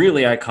is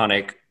really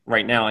iconic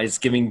right now, is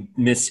giving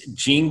Miss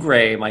Jean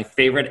Grey, my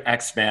favorite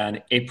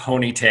X-Man, a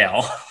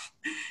ponytail.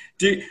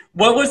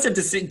 What was the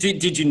decision?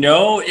 Did you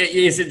know?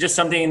 Is it just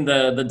something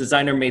the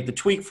designer made the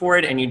tweak for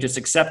it and you just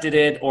accepted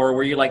it? Or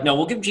were you like, no,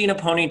 we'll give Jean a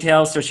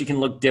ponytail so she can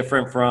look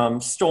different from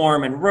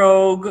Storm and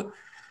Rogue?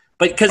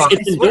 But because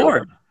it's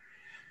endured.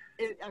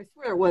 I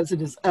swear it was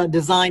a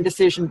design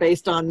decision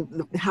based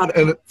on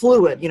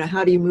fluid.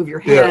 How do you move your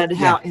head?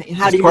 How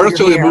do you move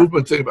your hair?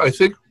 Movement thing. I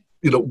think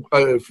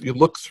if you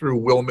look through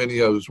Will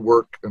Meugniot's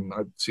work, and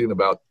I've seen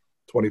about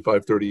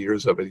 25, 30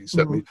 years of it, he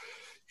sent me.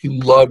 He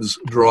loves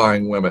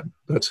drawing women.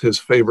 That's his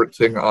favorite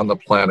thing on the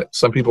planet.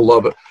 Some people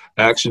love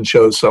action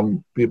shows.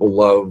 Some people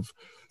love,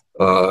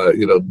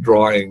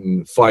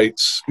 drawing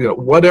fights.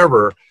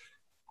 Whatever.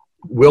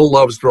 Will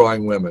loves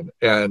drawing women,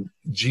 and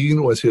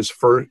Jean was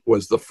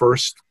the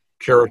first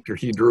character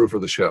he drew for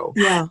the show.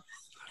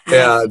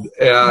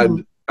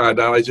 And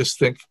I just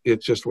think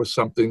it just was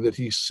something that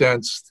he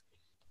sensed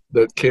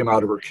that came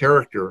out of her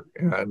character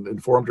and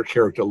informed her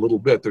character a little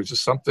bit. There's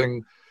just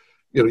something,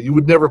 you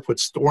would never put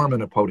Storm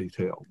in a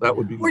ponytail. That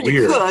would be weird.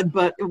 You could,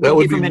 but that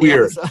would be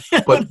weird.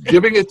 But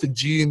giving it to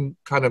Jean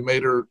kind of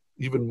made her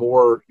even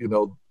more,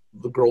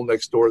 the girl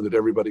next door that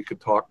everybody could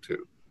talk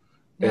to.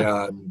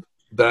 And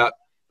that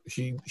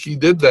he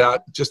did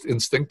that just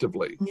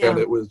instinctively, and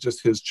it was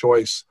just his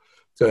choice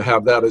to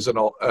have that as an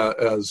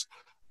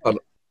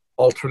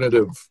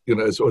alternative,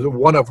 as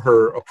one of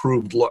her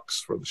approved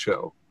looks for the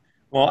show.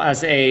 Well,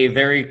 as a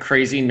very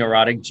crazy,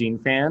 neurotic Jean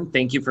fan,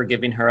 thank you for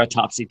giving her a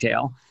topsy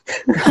tail.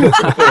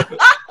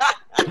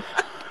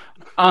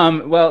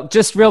 Well,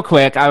 just real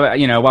quick,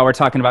 while we're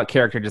talking about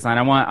character design,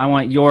 I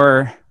want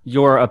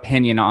your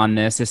opinion on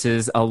this. This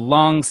is a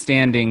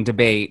long-standing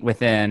debate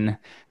within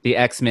the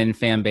X-Men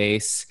fan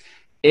base.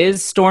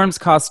 Is Storm's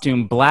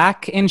costume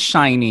black and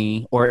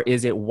shiny, or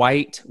is it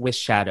white with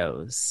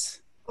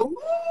shadows? Ooh,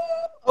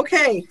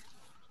 okay.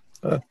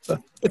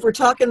 If we're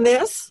talking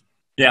this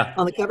Yeah.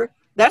 on the cover,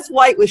 that's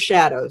white with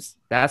shadows.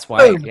 That's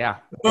white, Boom. yeah.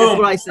 That's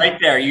what I said. Right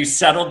there. You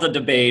settled the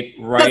debate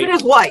Because right. it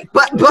is white,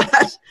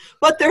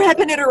 but there have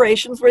been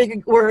iterations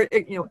where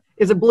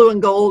is it blue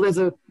and gold, is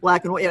it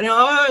black and white?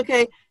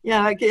 Okay,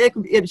 yeah,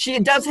 she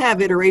does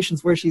have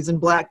iterations where she's in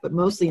black, but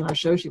mostly in our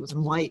show she was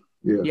in white.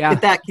 Yeah.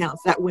 If that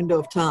counts, that window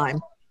of time.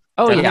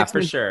 Oh, So yeah, next for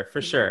one- sure,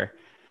 for sure.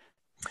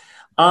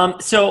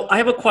 So I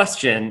have a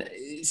question.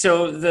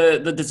 So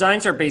the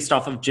designs are based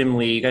off of Jim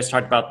Lee. You guys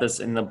talked about this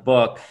in the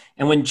book.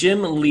 And when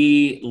Jim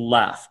Lee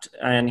left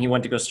and he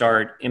went to go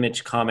start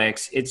Image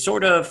Comics, it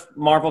sort of,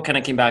 Marvel kind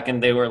of came back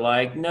and they were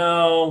like,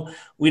 no,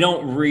 we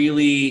don't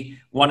really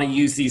want to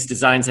use these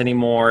designs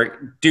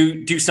anymore.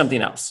 Do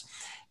something else.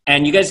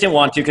 And you guys didn't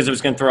want to because it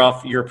was going to throw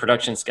off your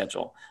production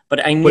schedule.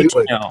 But I need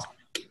to know,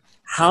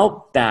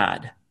 how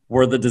bad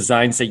were the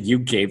designs that you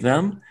gave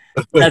them?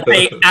 That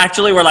they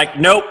actually were like,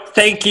 nope,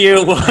 thank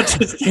you. We'll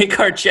just take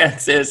our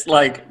chances,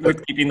 like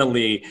with keeping the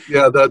Lee.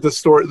 Yeah, the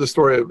story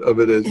of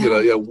it is,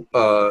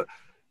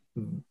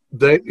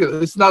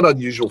 it's not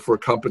unusual for a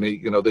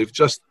company. They've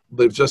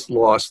just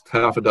lost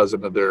half a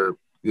dozen of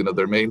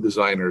their main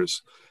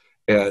designers,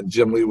 and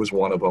Jim Lee was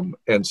one of them.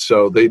 And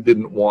so they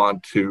didn't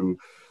want to,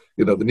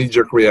 the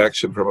knee-jerk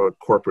reaction from a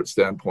corporate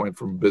standpoint,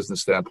 from a business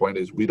standpoint,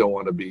 is we don't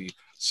want to be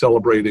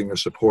celebrating or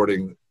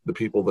supporting the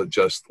people that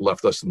just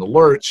left us in the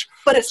lurch.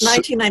 But it's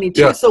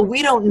 1992, so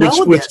we don't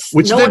know this.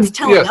 No one's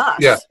telling us.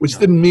 Yeah, which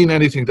didn't mean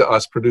anything to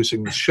us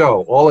producing the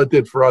show. All it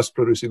did for us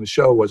producing the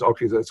show was,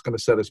 okay, that's going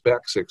to set us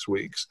back 6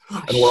 weeks,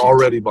 and we're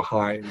already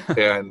behind.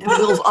 And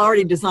Will's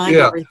already designed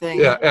everything.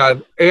 Yeah,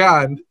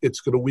 and it's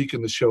going to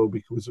weaken the show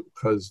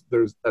because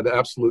there's an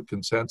absolute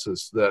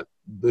consensus that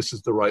this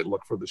is the right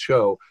look for the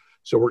show.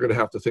 So we're going to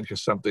have to think of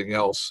something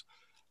else.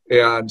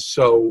 And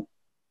so,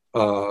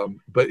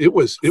 but it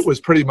was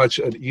pretty much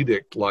an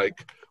edict,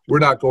 like, we're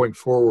not going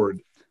forward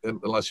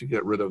unless you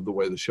get rid of the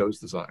way the show's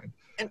designed.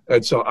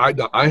 And so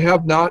I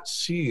have not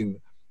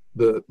seen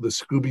the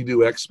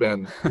Scooby-Doo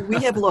X-Men.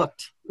 We have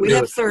looked. We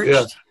have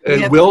searched. Yeah.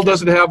 And Will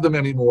doesn't have them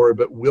anymore,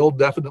 but Will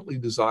definitely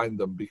designed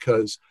them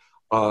because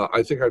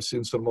I think I've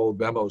seen some old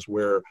memos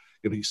where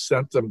he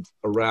sent them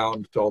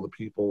around to all the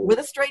people with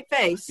a straight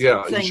face.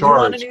 Yeah, saying, in charge.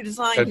 You want a new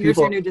design? And here's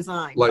people, your new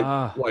design.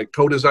 Like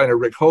co-designer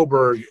Rick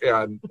Hoberg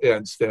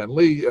and Stan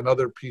Lee and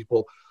other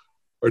people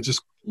are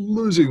just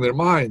losing their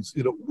minds.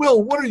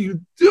 Will, what are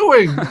you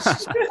doing? This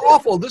is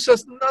awful. This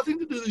has nothing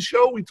to do with the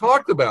show we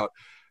talked about.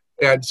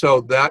 And so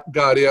that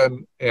got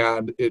in,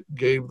 and it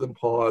gave them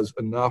pause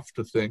enough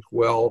to think,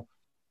 well,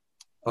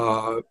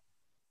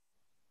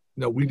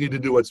 we need to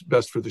do what's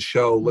best for the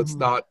show. Mm-hmm.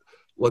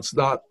 Let's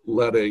not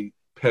let a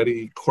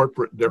petty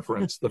corporate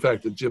difference, the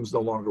fact that Jim's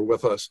no longer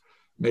with us,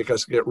 make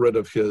us get rid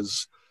of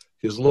his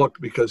look,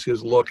 because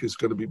his look is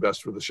going to be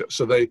best for the show.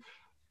 So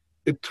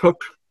it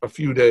took a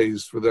few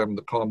days for them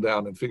to calm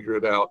down and figure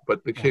it out,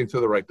 but they came to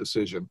the right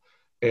decision.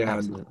 And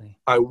Absolutely.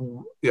 I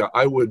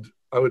would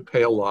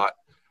pay a lot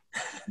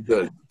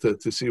to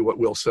see what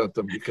Will sent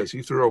them, because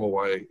he threw them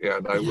away,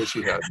 and I wish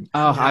he hadn't.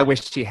 Oh, I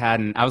wish he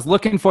hadn't. I was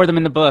looking for them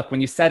in the book.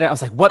 When you said it, I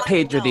was like, what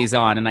page are these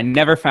on? And I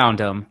never found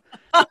them.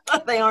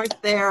 They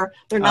aren't there.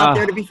 They're not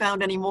there to be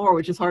found anymore,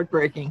 which is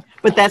heartbreaking.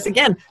 But that's,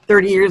 again,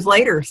 30 years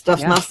later.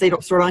 Stuff's not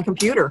stored on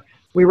computer.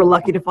 We were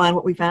lucky to find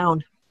what we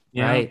found.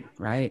 Yeah.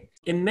 Right.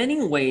 In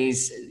many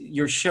ways,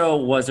 your show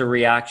was a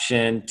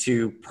reaction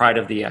to Pride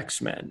of the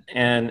X-Men,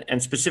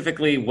 and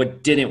specifically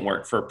what didn't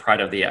work for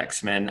Pride of the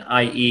X-Men,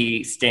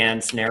 i.e.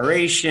 Stan's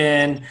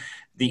narration,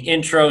 the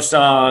intro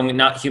song,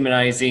 not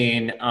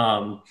humanizing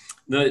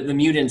the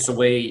mutants the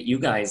way you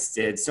guys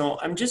did. So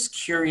I'm just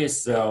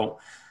curious, though,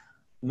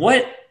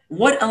 what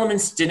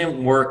elements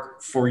didn't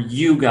work for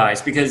you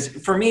guys? Because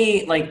for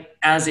me, like,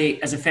 as a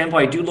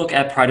fanboy, I do look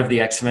at Pride of the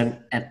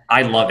X-Men and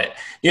I love it.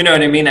 You know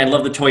what I mean? I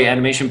love the toy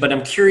animation, but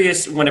I'm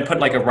curious, when I put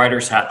like a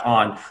writer's hat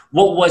on,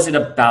 what was it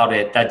about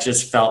it that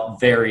just felt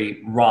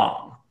very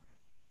wrong?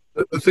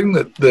 The thing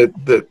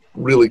that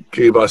really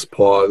gave us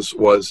pause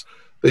was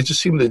they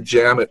just seemed to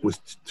jam it with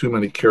too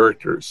many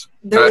characters.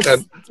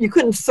 You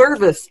couldn't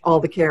service all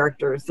the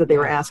characters that they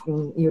were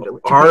asking you to.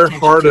 Our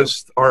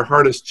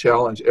hardest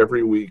challenge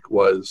every week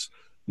was,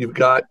 you've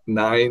got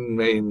 9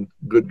 main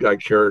good guy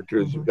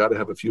characters. Mm-hmm. You've got to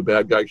have a few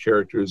bad guy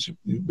characters.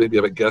 You maybe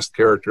have a guest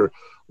character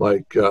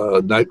like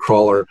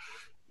Nightcrawler.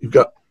 You've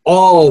got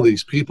all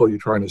these people you're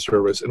trying to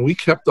service, and we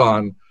kept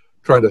on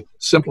trying to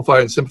simplify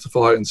and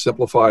simplify and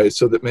simplify,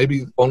 so that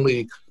maybe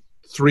only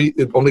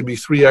be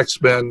 3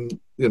 X-Men,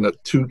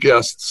 2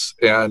 guests,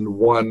 and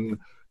 1,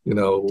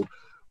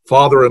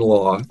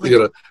 father-in-law.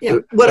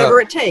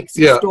 Whatever it takes.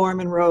 Yeah. Storm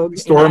and Rogue.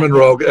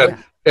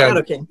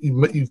 And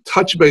you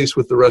touch base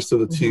with the rest of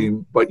the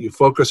team, but you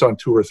focus on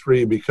 2 or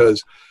 3,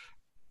 because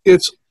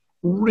it's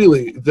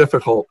really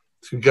difficult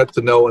to get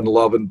to know and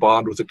love and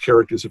bond with the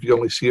characters if you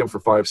only see them for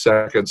 5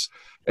 seconds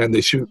and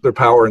they shoot their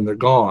power and they're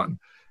gone.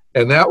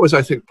 And that was,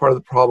 I think, part of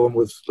the problem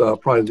with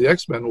Pride of the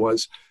X-Men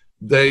was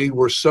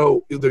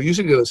they're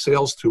using it as a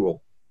sales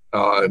tool,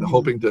 and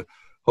hoping to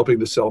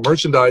sell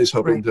merchandise,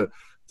 hoping to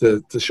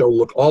show,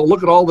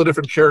 look at all the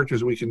different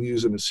characters we can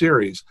use in a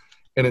series.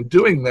 And in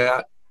doing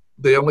that,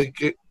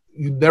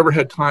 you never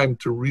had time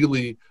to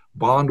really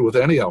bond with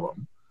any of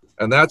them.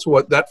 And that's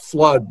what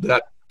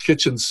that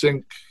kitchen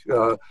sink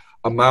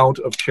amount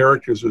of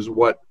characters is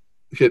what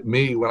hit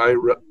me when I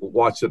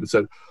watched it and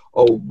said,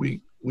 oh,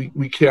 we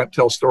can't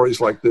tell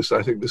stories like this.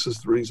 I think this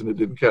is the reason it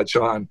didn't catch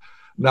on.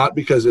 Not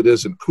because it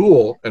isn't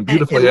cool and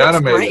beautifully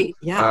animated.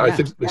 I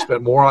think they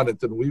spent more on it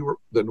than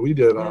we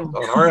did on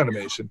our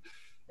animation.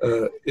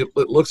 It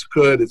looks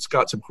good. It's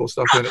got some cool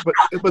stuff in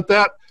it, but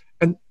that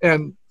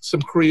and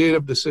some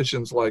creative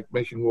decisions like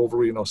making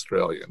Wolverine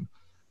Australian.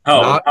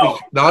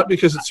 Not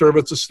because it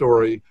served a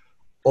story,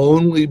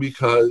 only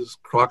because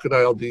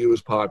Crocodile D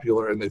was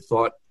popular and they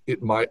thought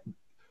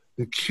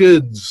the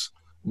kids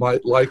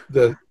might like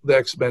the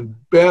X-Men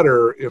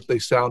better if they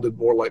sounded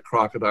more like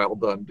Crocodile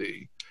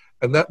Dundee.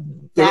 And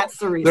that's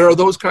the reason. There are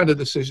those kind of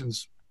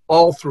decisions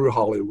all through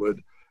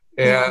Hollywood,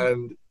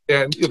 and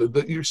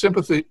you're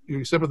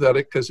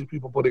sympathetic because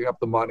people putting up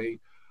the money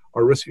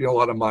are risking a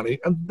lot of money,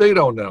 and they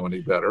don't know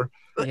any better.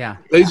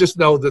 They just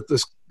know that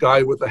this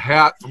guy with the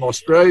hat from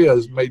Australia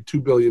has made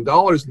 $2 billion in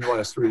the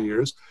last 3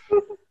 years,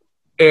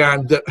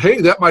 and that,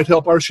 hey, that might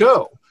help our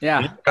show.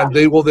 And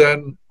they will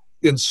then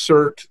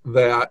insert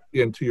that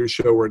into your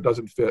show where it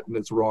doesn't fit and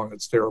it's wrong,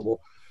 it's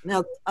terrible.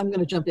 Now, I'm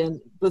going to jump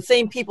in. The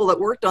same people that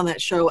worked on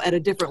that show at a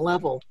different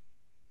level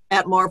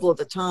at Marvel at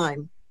the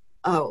time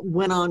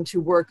went on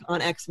to work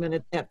on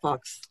X-Men at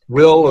Fox.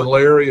 Will and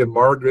Larry and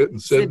Margaret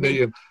and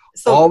Sydney and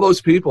all those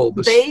people.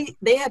 They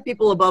had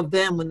people above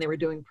them when they were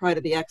doing Pride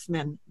of the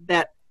X-Men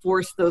that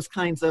forced those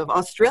kinds of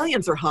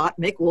Australians are hot,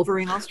 make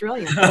Wolverine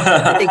Australian,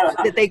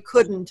 that they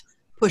couldn't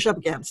push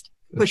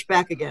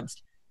back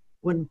against.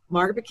 When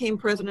Margaret became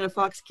president of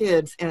Fox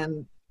Kids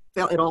and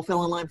it all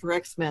fell in line for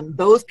X-Men,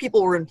 those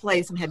people were in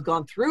place and had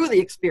gone through the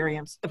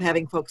experience of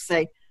having folks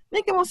say,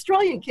 make them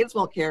Australian, kids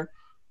won't care.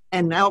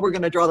 And now we're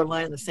going to draw the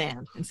line in the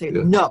sand and say,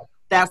 no,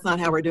 that's not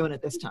how we're doing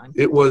it this time.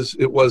 It was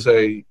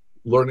a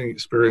learning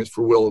experience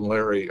for Will and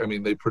Larry. I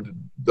mean, they've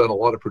done a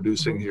lot of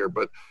producing here,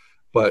 but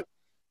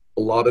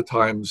a lot of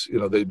times,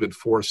 they've been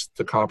forced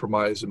to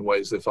compromise in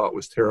ways they thought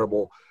was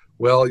terrible.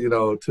 Well,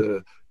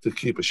 to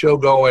keep a show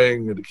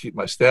going and to keep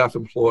my staff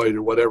employed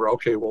or whatever.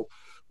 Okay, well,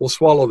 we'll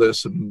swallow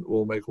this and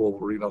we'll make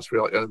Wolverine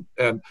Australia.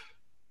 And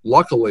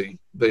luckily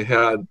they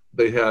had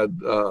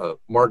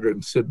Margaret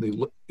and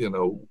Sydney,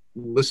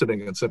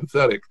 listening and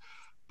sympathetic.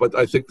 But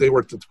I think they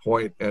were at the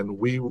point, and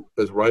we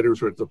as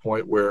writers were at the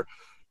point where,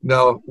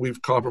 no,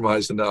 we've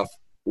compromised enough.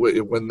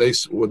 When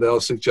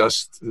they'll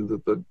suggest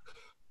that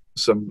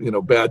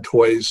some bad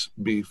toys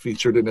be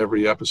featured in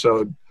every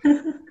episode,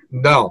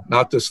 no,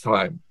 not this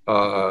time.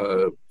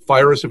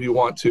 Fire us if you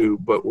want to,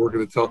 but we're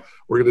going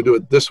to do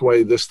it this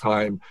way this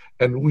time.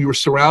 And we were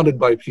surrounded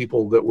by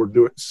people that were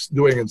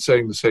doing and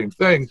saying the same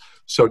thing,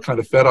 so it kind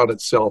of fed on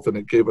itself, and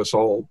it gave us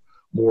all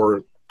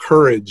more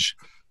courage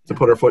to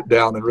put our foot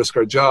down and risk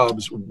our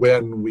jobs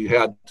when we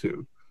had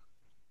to.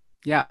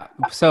 Yeah.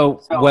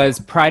 So was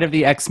Pride of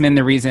the X-Men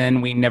the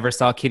reason we never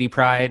saw Kitty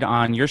Pryde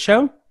on your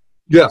show?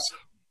 Yes.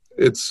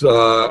 It's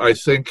I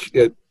think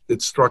it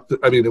struck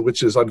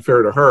which is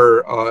unfair to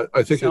her.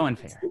 I think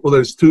unfair. Well,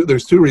 there's two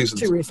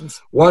reasons. Two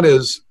reasons. One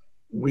is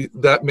Marvel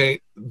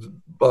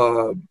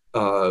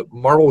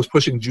was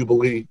pushing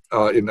Jubilee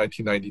in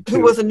 1992.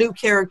 Who was a new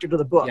character to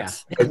the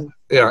books.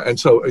 And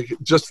so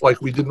just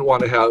like we didn't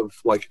want to have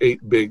like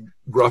 8 big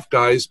gruff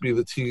guys be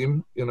the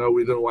team,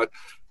 we didn't want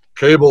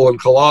Cable and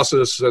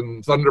Colossus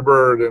and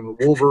Thunderbird and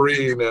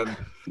Wolverine and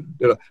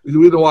we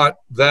didn't want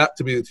that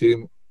to be the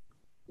team.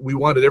 We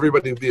wanted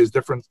everybody to be as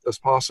different as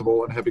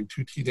possible, and having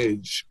 2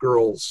 teenage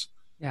girls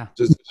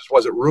just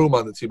wasn't room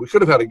on the team. We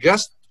could have had a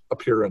guest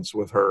appearance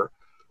with her,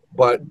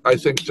 but I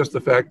think just the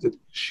fact that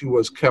she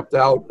was kept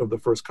out of the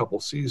first couple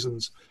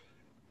seasons,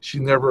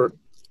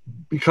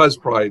 because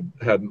Pride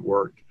hadn't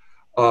worked,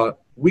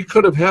 we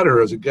could have had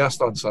her as a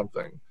guest on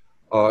something.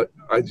 I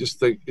just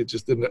think it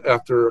just didn't,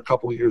 after a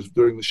couple of years of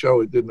doing the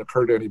show, it didn't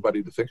occur to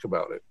anybody to think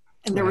about it.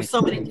 And there were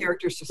so many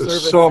characters to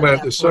service.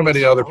 There's so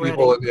many other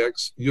people in the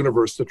X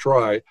universe to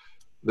try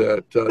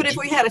that. But if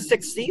we had a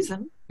 6th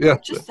season,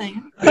 just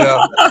saying.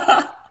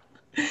 Yeah.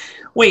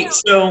 Wait,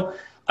 so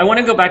I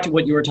want to go back to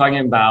what you were talking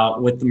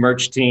about with the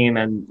merch team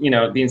and,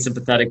 being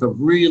sympathetic, but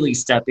really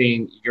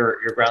stepping your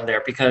ground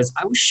there, because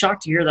I was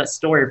shocked to hear that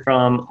story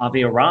from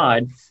Avi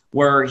Arad,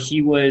 where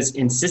he was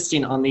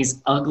insisting on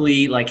these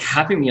ugly, like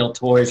Happy Meal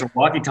toys or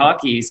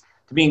walkie-talkies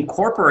to be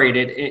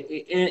incorporated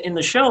in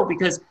the show,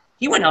 because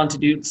he went on to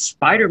do the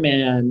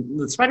Spider-Man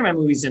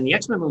movies and the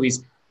X-Men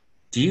movies.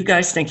 Do you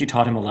guys think you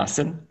taught him a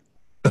lesson?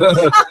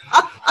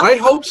 I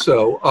hope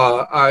so.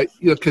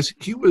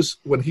 Because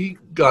when he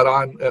got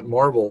on at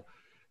Marvel,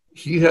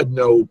 he had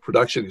no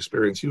production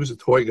experience. He was a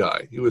toy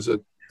guy. He was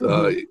it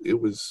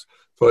was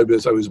toy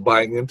biz. I was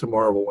buying into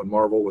Marvel when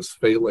Marvel was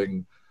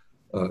failing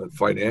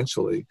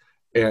financially,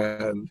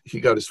 and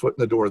he got his foot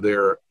in the door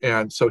there.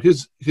 And so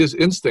his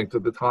instinct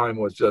at the time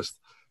was just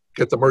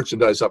get the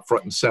merchandise up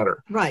front and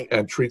center, Right.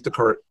 and treat the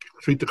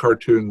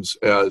cartoons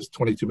as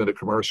 22-minute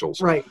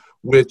commercials, Right.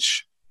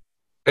 which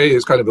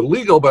is kind of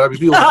illegal, but I mean,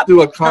 people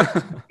do it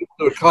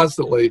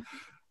constantly.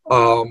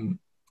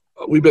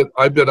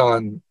 I've been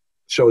on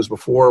shows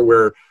before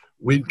where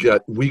we'd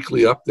get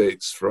weekly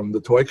updates from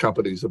the toy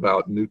companies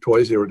about new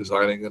toys they were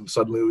designing, and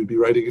suddenly we'd be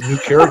writing new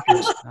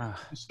characters,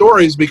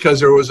 stories,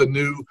 because there was a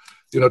new,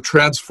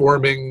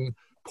 transforming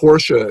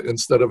Porsche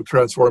instead of a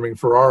transforming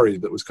Ferrari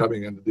that was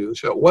coming in to do the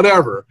show,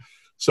 whatever.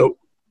 So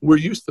we're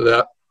used to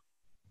that.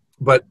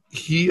 But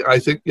he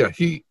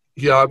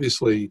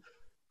obviously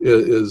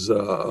is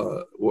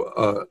a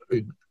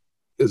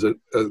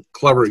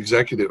clever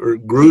executive, or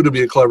grew to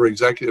be a clever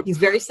executive. He's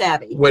very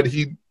savvy. When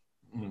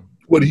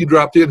he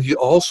dropped in, he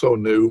also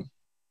knew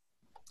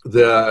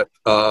that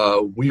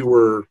we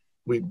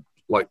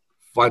like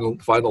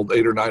final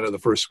 8 or 9 of the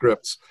first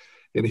scripts,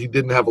 and he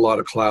didn't have a lot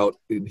of clout,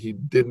 and he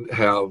didn't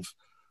have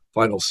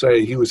final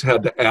say. He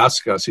had to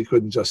ask us. He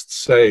couldn't just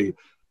say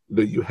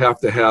that you have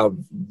to have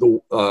the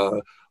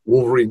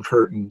Wolverine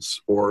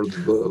curtains or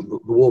the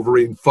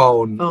Wolverine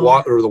phone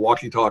or the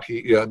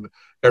walkie-talkie in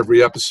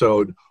every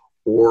episode,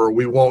 or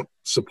we won't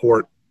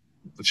support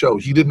the show.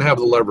 He didn't have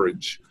the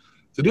leverage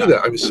to do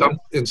that. I mean,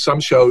 in some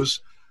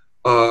shows,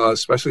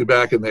 especially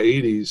back in the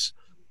 80s,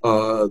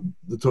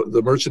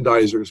 the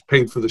merchandisers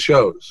paid for the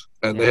shows,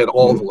 and they had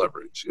all the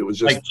leverage. It was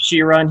just like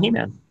She-Ra and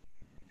He-Man.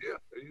 Yeah,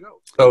 there you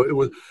go. So it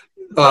was.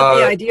 But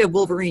the idea of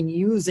Wolverine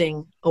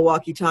using a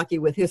walkie-talkie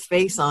with his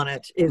face on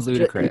it is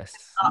ludicrous.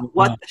 Not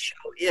what the show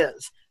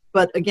is.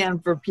 But again,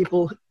 for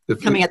people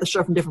coming at the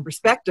show from different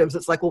perspectives,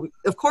 it's like, well,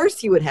 of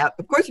course you put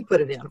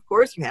it in. Of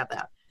course you have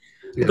that.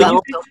 Yeah.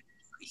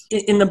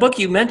 In the book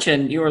you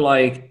mentioned, you were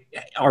like,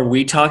 are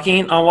we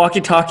talking on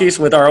walkie-talkies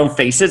with our own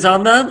faces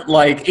on them?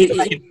 Like,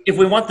 if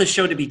we want the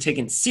show to be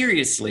taken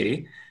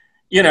seriously,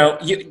 there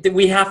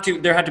have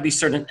to be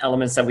certain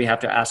elements that we have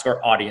to ask our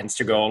audience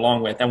to go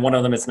along with. And one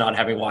of them is not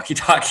having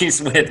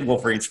walkie-talkies with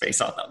Wolverine's face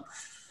on them.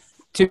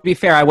 To be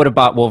fair, I would have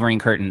bought Wolverine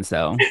curtains,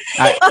 though.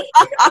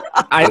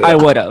 I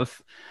would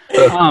have.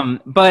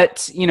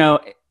 But,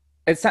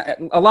 it's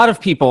a lot of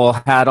people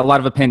had a lot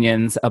of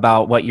opinions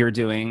about what you're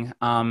doing.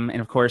 And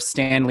of course,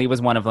 Stan Lee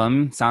was one of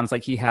them. Sounds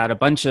like he had a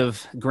bunch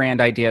of grand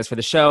ideas for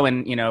the show.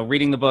 And,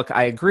 reading the book,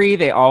 I agree,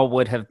 they all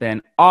would have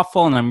been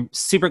awful. And I'm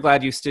super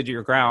glad you stood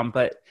your ground.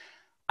 But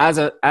as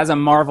a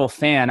Marvel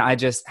fan,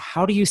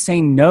 how do you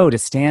say no to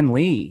Stan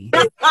Lee?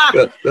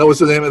 That was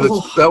the name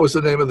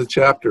of the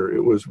chapter.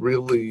 It was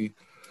really,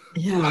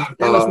 that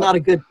was not a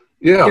good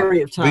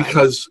period of time.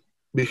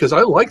 Because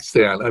I liked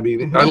Stan. I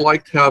mean, I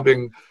liked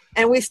having.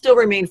 And we still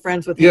remain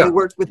friends with him. Yeah. We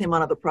worked with him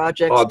on other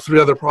projects.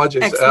 3 other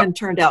projects. X-Men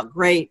turned out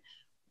great.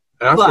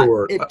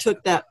 Afterward, but it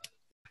took that.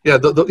 Yeah,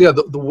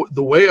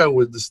 the way I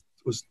would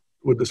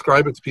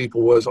describe it to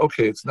people was,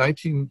 okay, it's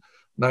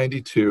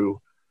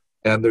 1992,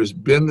 and there's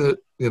been the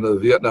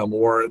Vietnam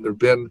War, and there've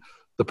been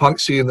the punk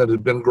scene, that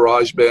had been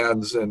garage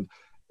bands, and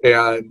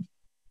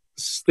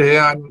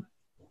Stan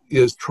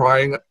is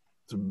trying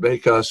to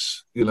make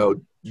us,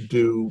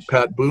 do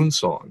Pat Boone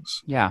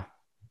songs. Yeah.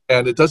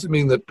 And it doesn't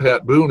mean that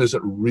Pat Boone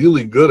isn't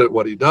really good at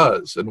what he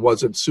does and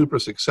wasn't super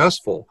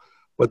successful,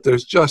 but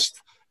there's just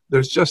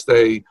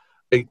a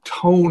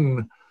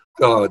tone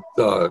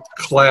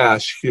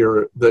clash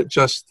here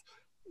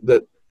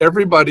that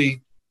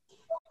everybody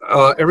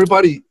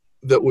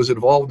that was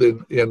involved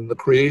in the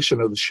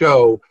creation of the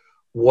show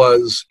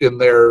was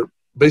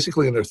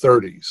basically in their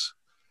 30s.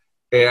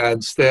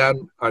 And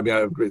Stan, I mean, I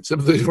have great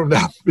sympathy for him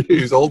now.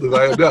 He's older than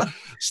I am now.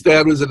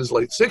 Stan was in his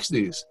late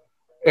 60s.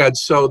 And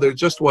so there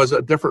just was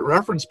a different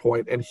reference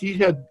point. And he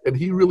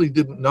really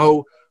didn't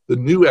know the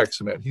new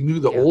X-Men. He knew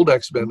the old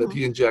X-Men that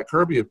he and Jack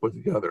Kirby had put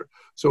together.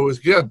 So it was,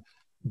 again,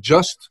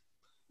 just,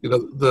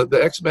 the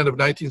X-Men of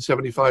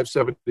 1975,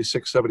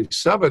 76,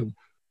 77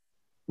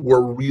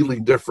 were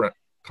really different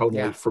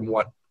totally from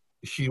what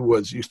he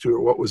was used to or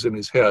what was in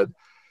his head.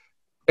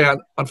 And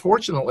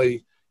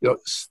unfortunately,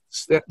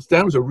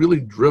 Stan was a really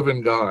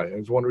driven guy. And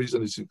it's one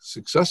reason he's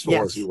successful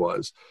as he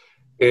was.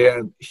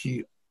 And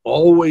he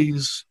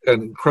always,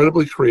 and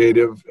incredibly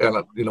creative,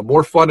 and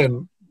more fun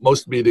in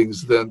most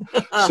meetings than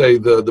say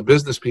the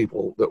business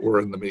people that were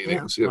in the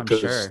meetings,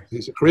 because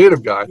he's a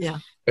creative guy.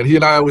 And he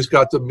and I always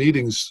got to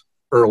meetings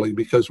early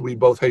because we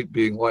both hate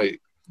being late.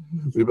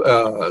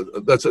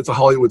 It's a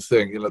Hollywood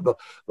thing. The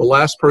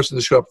last person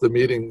to show up at the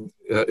meeting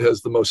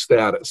has the most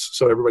status,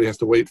 so everybody has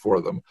to wait for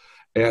them.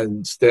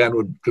 And Stan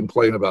would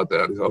complain about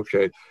that. He's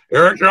okay,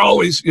 Eric, you're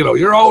always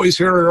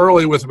here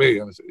early with me.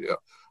 And I said, I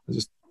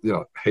just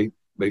hate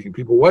making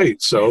people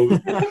wait. So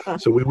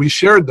we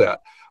shared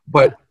that.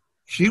 But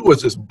he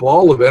was this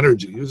ball of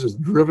energy. He was this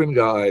driven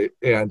guy,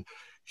 and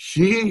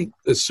he,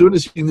 as soon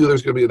as he knew there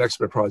was going to be an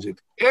X-Men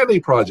project, any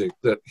project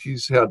that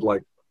he's had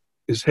like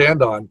his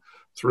hand on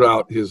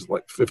throughout his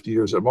 50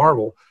 years at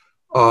Marvel,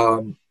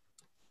 I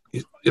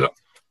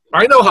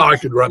know how I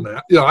could run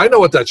that. I know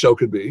what that show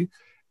could be,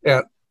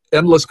 and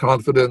endless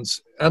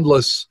confidence,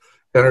 endless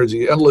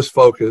energy, endless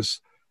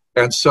focus.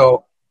 And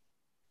so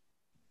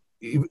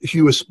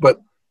he was,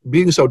 but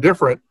being so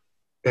different,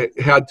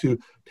 had to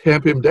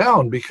tamp him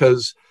down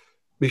because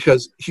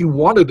he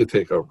wanted to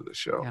take over the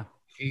show. Yeah.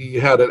 He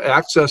had an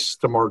access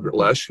to Margaret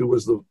Loesch, who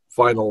was the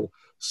final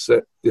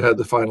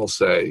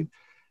say,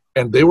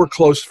 and they were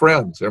close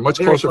friends. They're much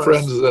closer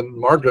friends than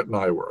Margaret and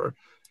I were.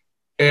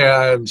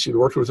 And she'd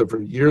worked with him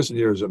for years and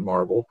years at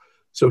Marvel.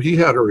 So he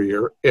had her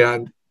ear,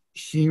 and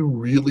he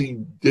really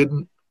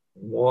didn't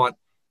want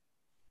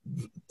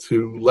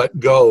to let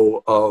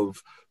go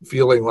of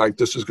feeling like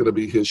this is going to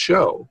be his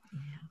show.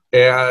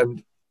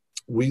 And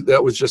it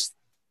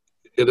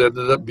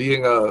ended up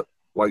being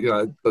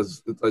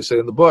as I say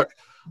in the book,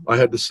 I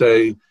had to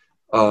say,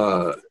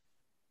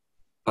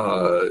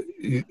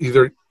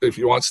 either if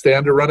you want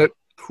Stan to run it,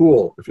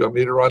 cool. If you want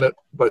me to run it,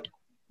 but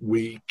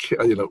we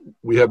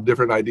have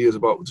different ideas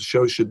about what the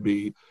show should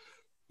be.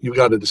 You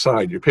got to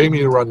decide. You're paying me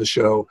to run the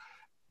show,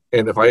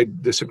 and if I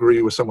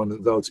disagree with someone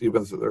that knows,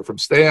 even if they're from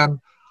Stan,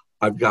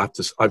 I've got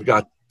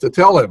to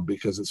tell him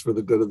because it's for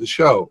the good of the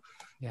show.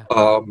 Yeah.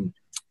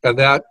 And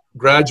that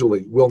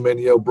gradually, Will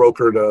Meugniot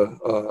brokered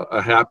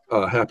a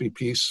happy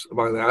peace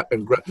among that.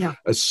 And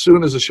as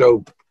soon as the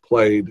show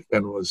played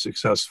and was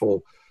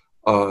successful,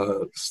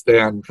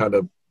 Stan kind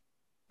of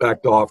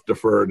backed off,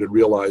 deferred, and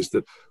realized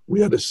that we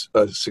had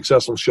a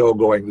successful show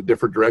going the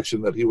different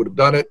direction that he would have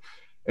done it,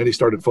 and he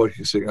started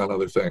focusing on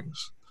other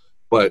things.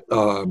 But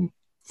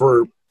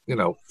for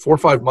 4 or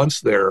 5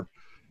 months there,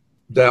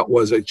 that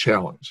was a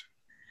challenge.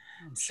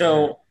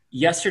 So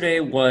yesterday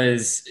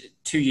was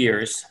 2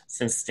 years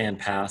since Stan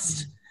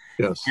passed.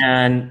 Yes.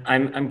 And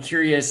I'm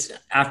curious,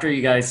 after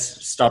you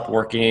guys stopped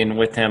working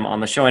with him on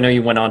the show, I know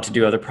you went on to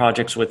do other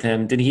projects with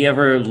him. Did he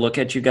ever look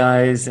at you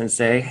guys and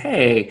say,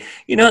 hey,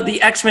 the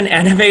X-Men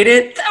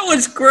animated, that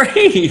was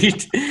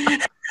great?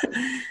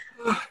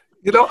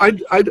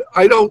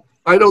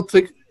 I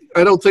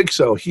don't think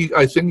so.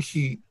 I think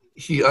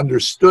he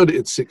understood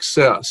its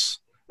success.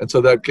 And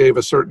so that gave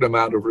a certain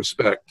amount of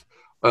respect,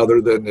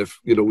 other than if,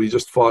 we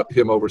just fought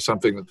him over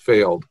something that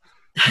failed.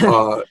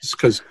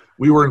 Because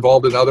we were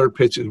involved in other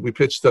pitches. We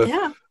pitched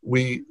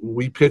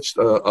we pitched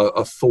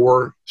a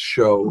Thor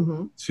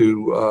show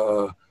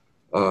to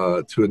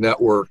a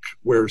network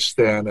where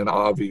Stan and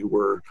Avi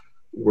were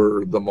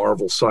the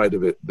Marvel side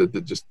of it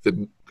that just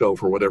didn't go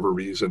for whatever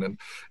reason.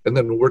 And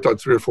then we worked on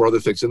 3 or 4 other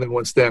things. And then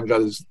when Stan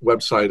got his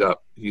website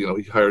up, he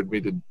hired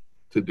me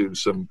to do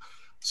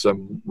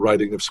some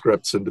writing of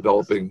scripts and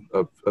developing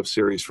of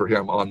series for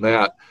him on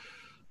that.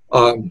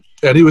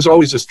 And he was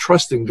always this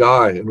trusting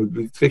guy and would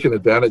be taken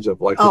advantage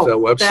of, like with that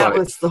website. That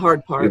was the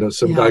hard part.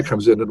 Some guy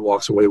comes in and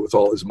walks away with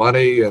all his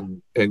money,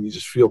 and you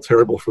just feel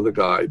terrible for the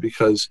guy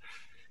because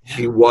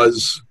he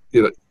was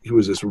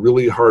this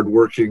really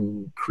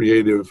hardworking,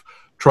 creative,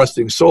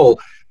 trusting soul.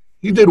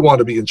 He did want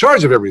to be in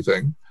charge of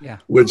everything,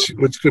 which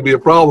could be a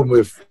problem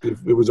if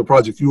it was a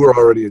project you were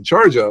already in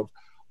charge of.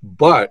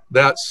 But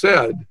that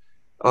said,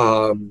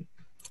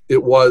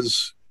 it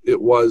was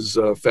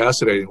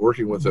fascinating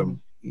working with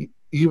him.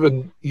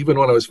 Even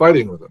when I was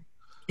fighting with him.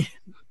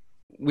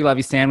 We love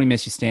you, Stan. We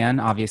miss you, Stan,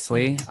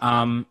 obviously.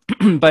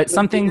 But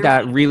something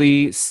that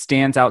really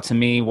stands out to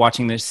me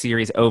watching this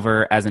series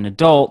over as an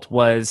adult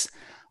was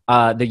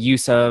the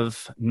use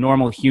of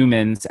normal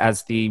humans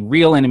as the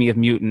real enemy of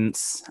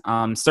mutants.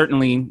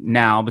 Certainly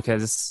now,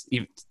 because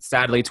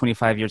sadly,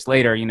 25 years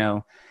later,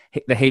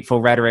 the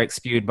hateful rhetoric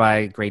spewed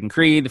by Graydon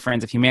Creed, the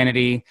Friends of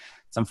Humanity,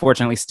 it's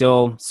unfortunately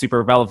still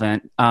super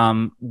relevant.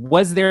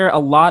 Was there a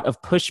lot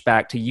of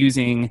pushback to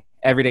using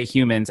everyday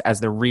humans as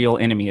the real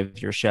enemy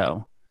of your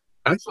show?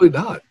 Actually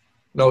not.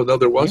 No,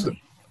 there wasn't.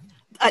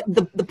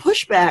 The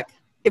pushback,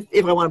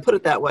 if I want to put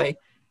it that way,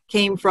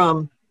 came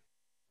from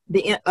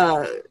the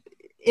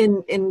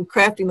in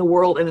crafting the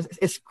world and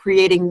it's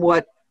creating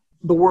what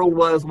the world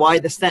was, why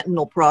the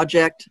Sentinel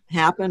project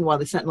happened, why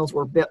the Sentinels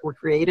were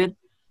created.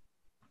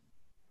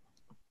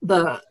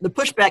 The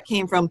pushback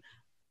came from,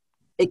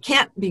 it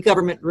can't be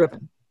government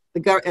driven.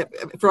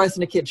 For us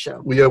in a kids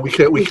show, we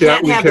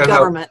can't have the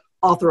government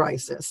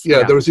authorize this.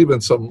 Yeah, there was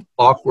even some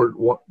awkward.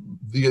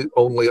 The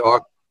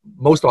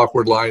most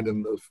awkward line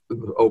in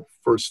the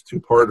first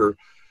 2-parter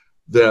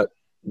that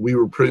we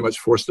were pretty much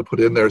forced to put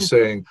in there,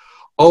 saying,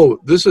 "Oh,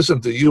 this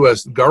isn't the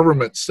U.S.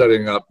 government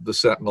setting up the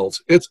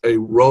Sentinels; it's a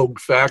rogue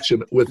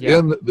faction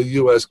within the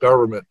U.S.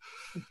 government."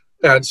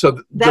 And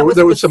so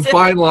there were some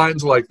fine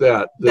lines like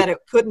that. That it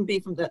couldn't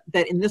be from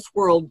that in this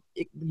world,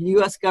 the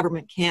U.S.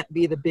 government can't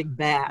be the big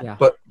bad.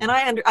 Yeah. And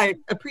I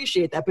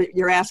appreciate that, but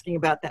you're asking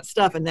about that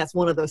stuff, and that's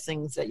one of those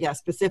things that,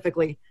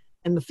 specifically,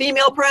 and the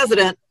female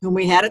president, whom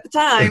we had at the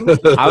time.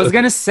 I was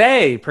going to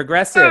say,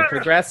 progressive.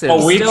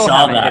 Oh, we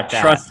saw that.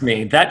 Trust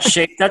me.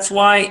 That's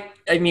why,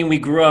 we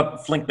grew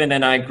up, Flinkman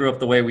and I grew up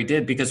the way we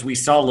did, because we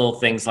saw little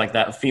things like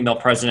that, a female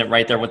president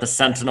right there with the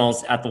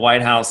Sentinels at the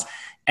White House.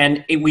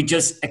 And we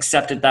just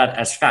accepted that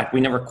as fact.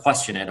 We never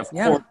questioned it. Of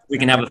course, we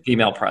can have a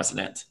female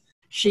president.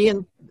 She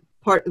and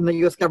part in the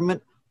U.S.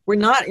 government were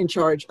not in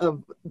charge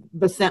of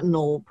the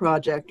Sentinel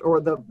project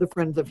or the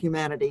Friends of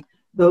Humanity.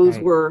 Those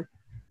were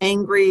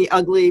angry,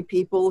 ugly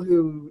people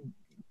who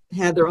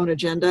had their own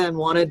agenda and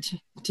wanted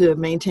to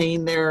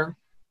maintain their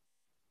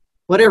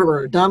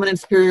whatever, dominant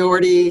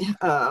superiority,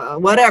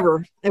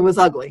 whatever. It was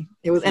ugly.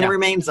 It was, and it Yeah.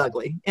 remains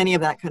ugly. Any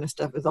of that kind of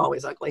stuff is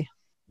always ugly.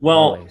 Well,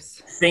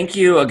 Always. thank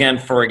you again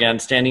for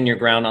standing your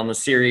ground on the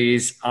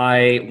series.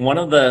 One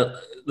of the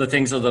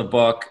things of the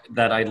book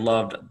that I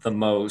loved the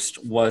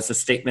most was the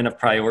statement of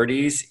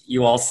priorities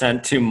you all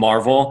sent to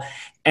Marvel.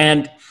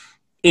 And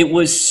it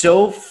was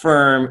so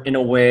firm in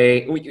a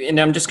way, and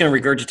I'm just going to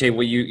regurgitate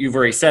what you've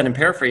already said and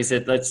paraphrase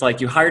it. That's like,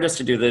 you hired us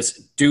to do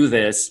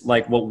this.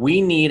 Like, what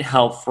we need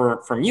help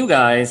from you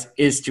guys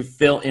is to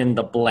fill in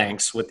the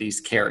blanks with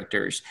these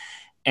characters.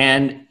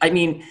 And I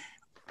mean,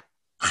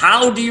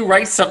 how do you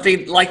write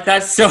something like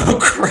that so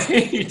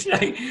great?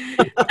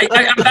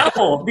 I'm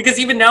baffled, because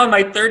even now in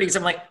my 30s,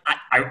 I'm like,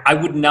 I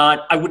would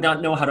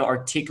not know how to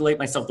articulate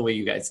myself the way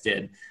you guys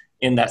did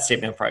in that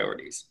statement of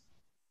priorities.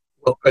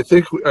 Well, I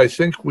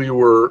think we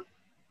were,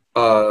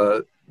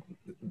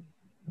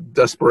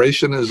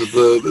 desperation is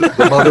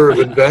the mother of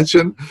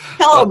invention.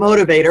 Hello,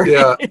 motivator.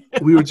 Yeah,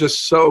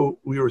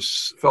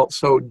 felt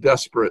so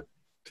desperate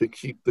to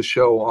keep the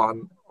show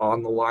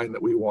on the line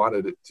that we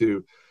wanted it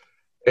to.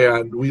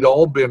 And we'd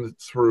all been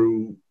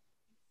through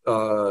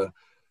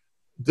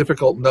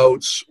difficult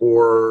notes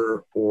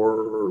or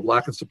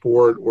lack of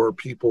support, or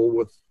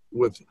people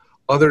with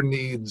other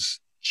needs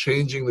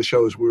changing the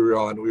shows we were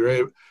on.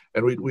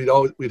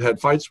 We'd had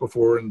fights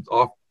before, and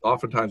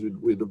oftentimes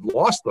we'd have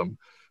lost them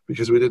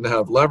because we didn't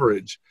have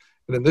leverage.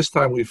 And then this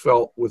time we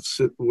felt with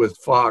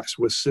Fox,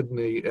 with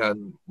Sydney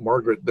and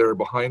Margaret there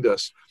behind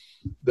us,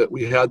 that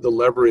we had the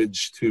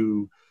leverage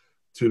to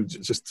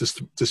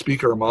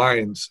speak our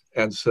minds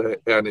and say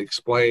and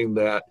explain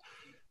that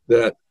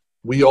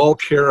we all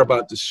care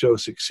about the show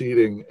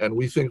succeeding, and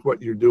we think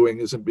what you're doing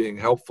isn't being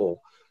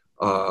helpful.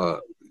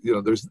 We're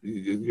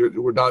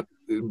not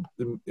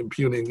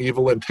impugning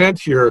evil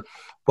intent here,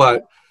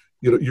 but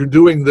you're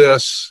doing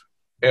this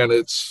and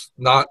it's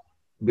not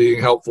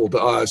being helpful to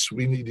us.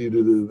 We need you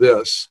to do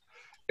this,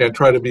 and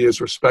try to be as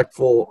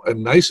respectful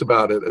and nice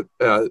about it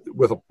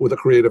with a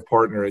creative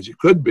partner as you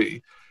could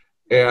be.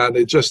 And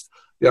it just,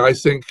 I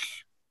think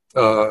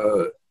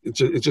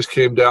it just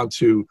came down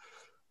to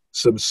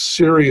some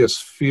serious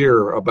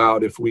fear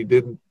about, if we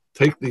didn't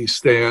take these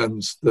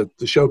stands, that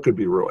the show could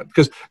be ruined.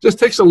 Because it just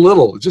takes a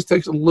little to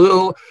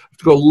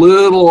go a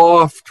little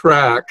off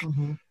track.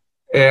 Mm-hmm.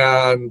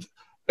 And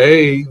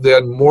A,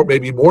 then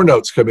maybe more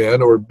notes come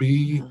in, or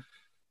B,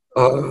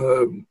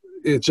 the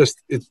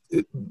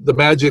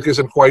magic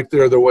isn't quite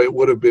there the way it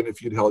would have been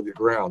if you'd held your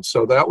ground.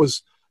 So that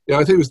was, I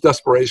think it was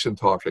desperation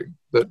talking.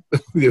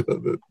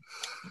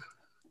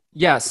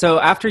 Yeah. So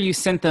after you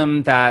sent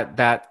them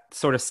that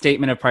sort of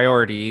statement of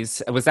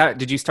priorities,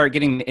 did you start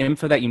getting the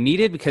info that you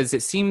needed? Because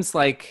it seems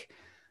like,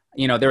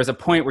 there was a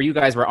point where you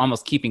guys were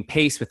almost keeping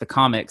pace with the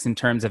comics in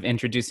terms of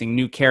introducing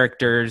new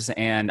characters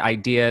and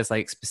ideas,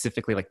 like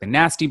specifically like the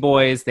Nasty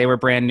Boys. They were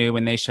brand new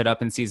when they showed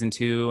up in season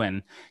 2,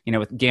 and,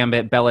 with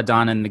Gambit,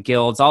 Belladonna, and the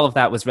guilds, all of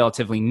that was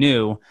relatively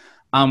new.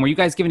 Were you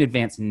guys given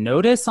advance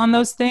notice on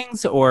those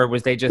things, or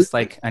was they just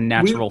like a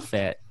natural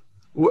fit?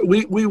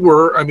 We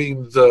were,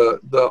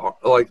 the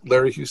like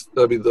Larry Houston,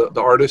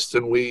 the artists,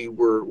 and we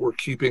were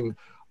keeping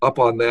up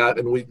on that,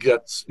 and we'd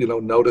get,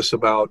 notice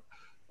about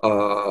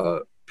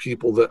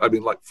people that,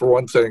 like, for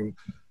one thing,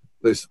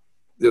 they'd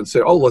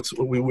say, oh,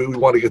 we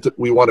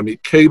want to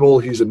meet Cable.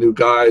 He's a new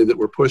guy that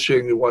we're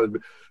pushing.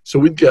 So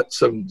we'd get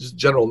some just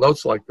general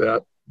notes like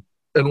that.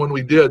 And when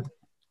we did,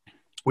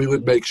 we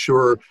would make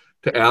sure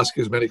to ask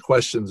as many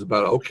questions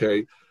about,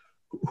 okay,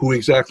 who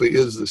exactly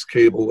is this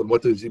Cable, and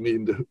what does he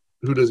mean to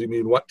who does he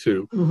mean what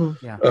to?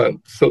 Mm-hmm. Yeah.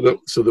 So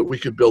that we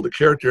could build a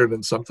character. And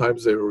then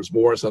sometimes there was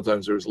more,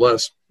 sometimes there was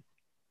less,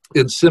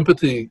 in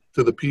sympathy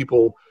to the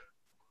people,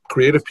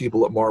 creative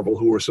people at Marvel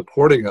who were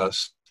supporting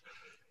us.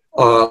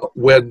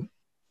 When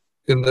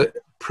in the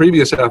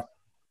previous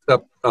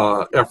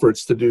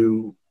efforts to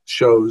do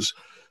shows,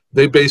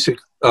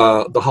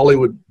 the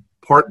Hollywood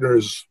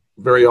partners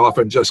very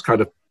often just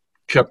kind of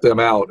kept them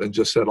out and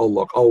just said,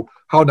 oh,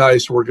 how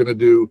nice, we're going to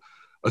do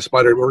a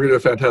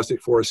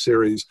Fantastic Four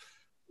series.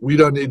 We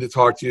don't need to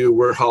talk to you.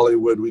 We're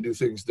Hollywood. We do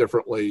things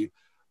differently.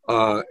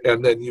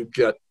 And then you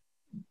get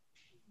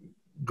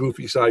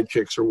goofy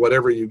sidekicks or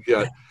whatever you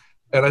get.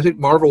 And I think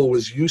Marvel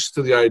was used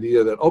to the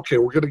idea that, okay,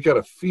 we're going to get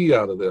a fee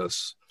out of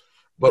this.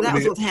 But that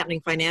was what's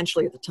happening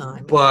financially at the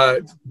time.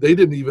 But they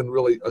didn't even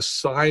really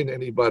assign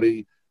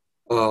anybody,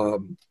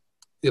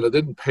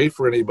 didn't pay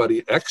for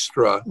anybody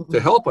extra to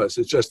help us.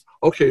 It's just,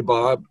 okay,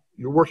 Bob,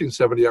 you're working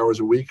 70 hours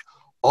a week.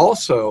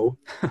 Also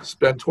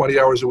spend 20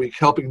 hours a week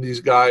helping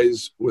these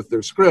guys with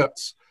their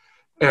scripts.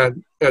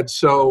 And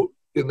so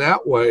in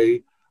that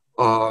way,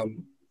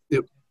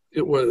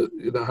 it was,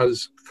 I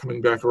was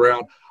coming back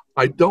around.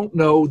 I don't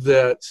know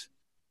that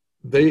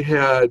they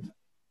had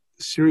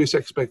serious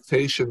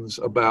expectations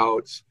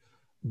about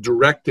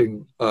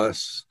directing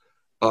us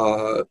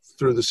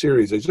through the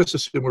series. They just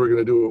assumed we were going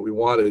to do what we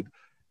wanted.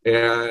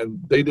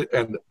 And they did,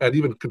 and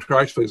even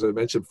contractually, as I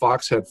mentioned,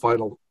 Fox had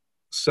final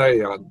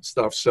say on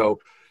stuff. So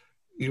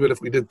even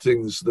if we did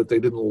things that they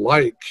didn't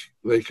like,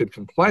 they could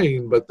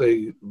complain, but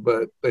they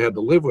had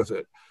to live with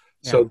it.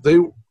 So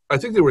I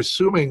think they were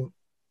assuming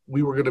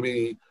we were going to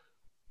be,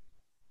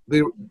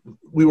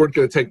 we weren't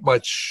going to take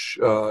much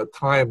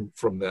time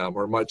from them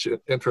or much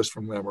interest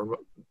from them or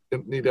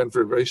need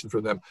information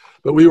from them,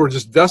 but we were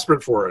just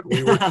desperate for it.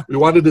 We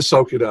wanted to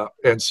soak it up,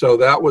 and so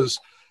that was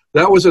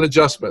an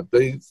adjustment.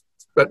 They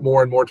spent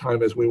more and more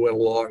time as we went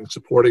along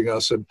supporting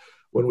us, and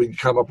when we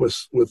come up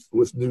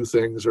with new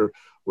things, or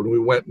when we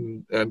went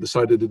and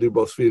decided to do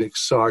both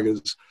Phoenix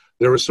sagas,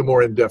 there was some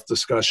more in-depth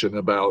discussion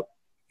about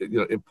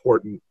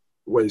important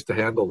ways to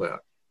handle that.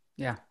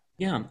 Yeah.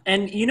 Yeah.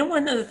 And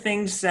one of the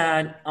things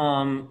that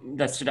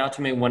that stood out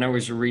to me when I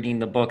was reading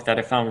the book that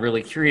I found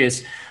really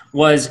curious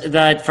was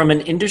that from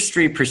an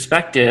industry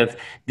perspective,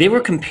 they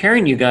were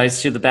comparing you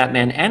guys to the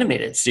Batman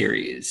animated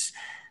series.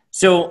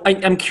 So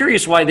I'm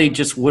curious why they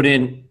just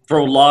wouldn't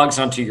throw logs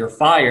onto your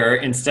fire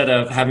instead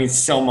of having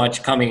so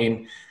much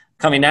coming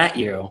at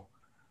you.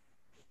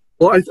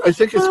 Well, I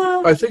think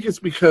it's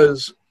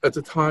because at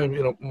the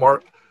time,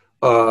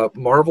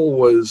 Marvel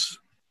was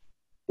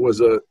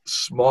a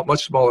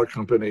much smaller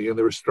company, and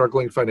they were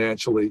struggling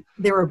financially.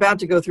 They were about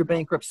to go through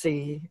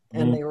bankruptcy,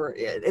 and they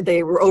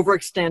were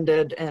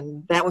overextended,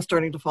 and that was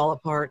starting to fall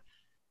apart.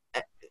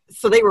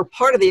 So they were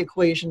part of the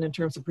equation in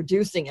terms of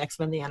producing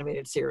X-Men the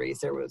animated series.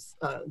 There was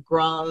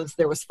Graz,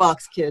 there was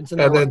Fox Kids, and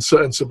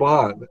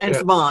Saban. And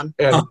Saban.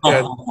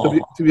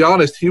 And to be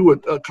honest,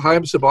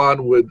 Chaim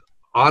Saban would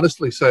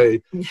honestly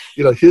say,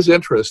 his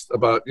interest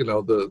about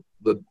the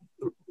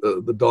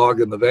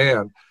dog in the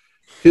van.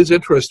 His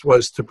interest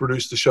was to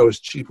produce the show as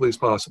cheaply as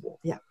possible.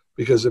 Yeah.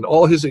 Because in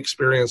all his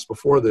experience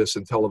before this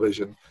in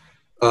television,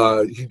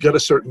 he'd get a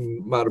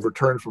certain amount of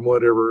return from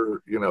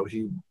whatever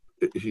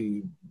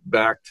he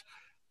backed,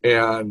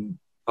 and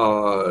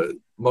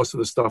most of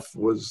the stuff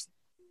was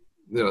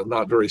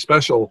not very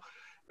special.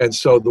 And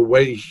so the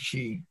way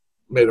he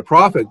made a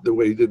profit, the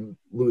way he didn't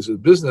lose his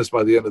business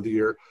by the end of the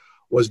year,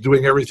 was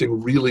doing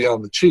everything really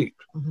on the cheap.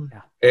 Mm-hmm.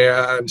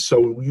 Yeah. And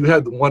so you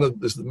had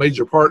the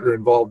major partner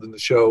involved in the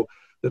show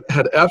that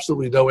had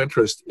absolutely no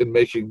interest in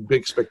making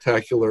big,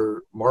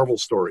 spectacular Marvel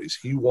stories.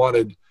 He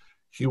wanted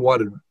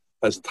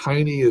as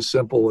tiny, as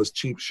simple, as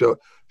cheap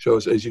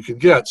shows as you could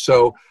get.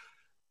 So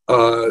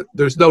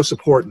there's no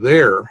support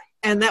there.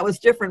 And that was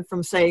different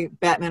from, say,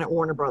 Batman at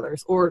Warner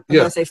Brothers, or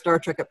say Star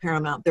Trek at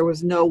Paramount. There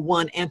was no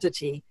one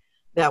entity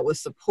that was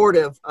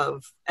supportive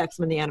of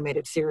X-Men the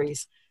animated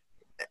series,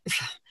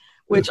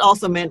 which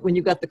also meant when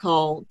you got the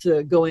call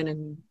to go in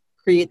and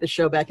create the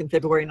show back in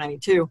February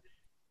 '92,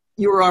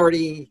 you were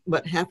already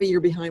half a year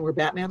behind where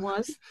Batman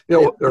was.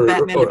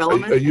 Batman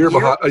development. A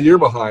year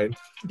behind.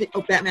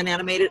 Batman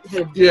animated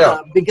had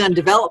begun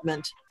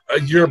development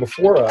a year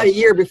before us. A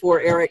year before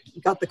Eric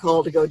got the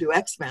call to go do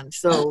X-Men.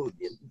 So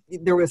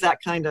there was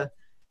that kind of.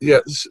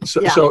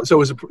 So it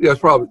was it's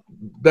probably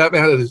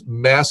Batman had this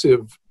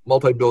massive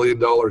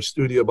multi-billion-dollar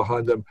studio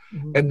behind them,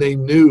 and they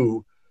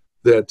knew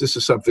that this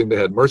is something they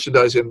had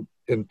merchandising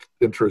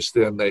interest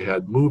in, they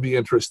had movie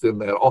interest in,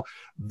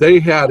 they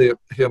had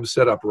him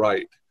set up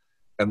right.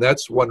 And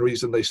that's one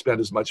reason they spent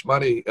as much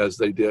money as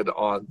they did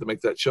to make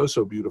that show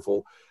so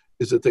beautiful,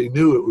 is that they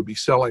knew it would be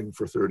selling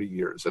for 30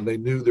 years. And they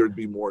knew there'd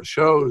be more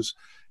shows,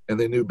 and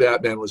they knew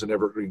Batman was an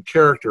evergreen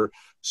character.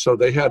 So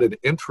they had an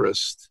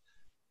interest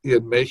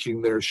in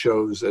making their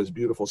shows as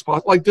beautiful as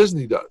possible, like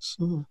Disney does.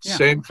 Mm-hmm. Yeah.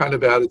 Same kind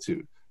of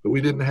attitude. But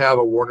we didn't have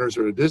a Warner's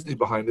or a Disney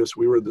behind us.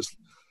 We were this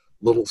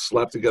little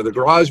slapped together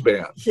garage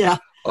band. Yeah.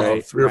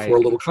 Three or four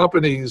little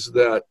companies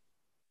that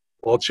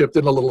all chipped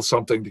in a little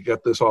something to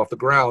get this off the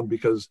ground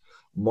because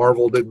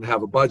Marvel didn't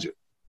have a budget.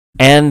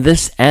 And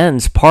this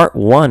ends part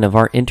 1 of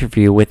our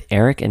interview with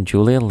Eric and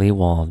Julia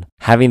Lewald.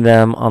 Having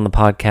them on the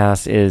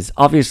podcast is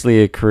obviously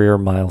a career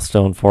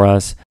milestone for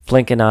us.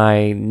 Flink and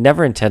I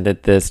never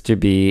intended this to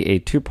be a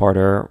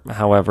 2-parter.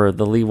 However,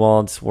 the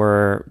Lewalds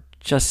were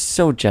just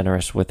so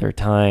generous with their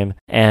time,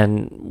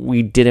 and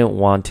we didn't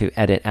want to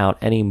edit out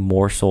any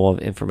morsel of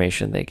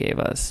information they gave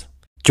us.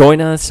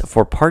 Join us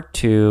for part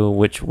 2,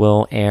 which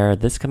will air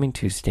this coming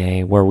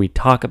Tuesday, where we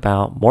talk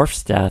about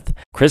Morph's death,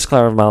 Chris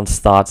Claremont's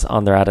thoughts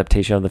on their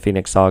adaptation of the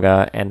Phoenix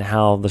Saga, and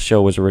how the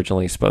show was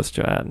originally supposed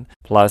to end.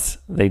 Plus,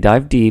 they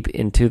dive deep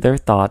into their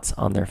thoughts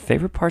on their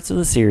favorite parts of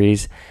the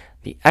series,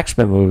 the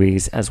X-Men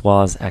movies, as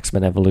well as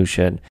X-Men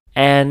Evolution.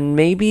 And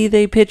maybe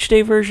they pitched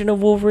a version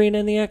of Wolverine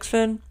and the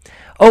X-Men?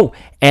 Oh,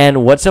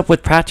 and what's up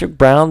with Patrick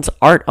Brown's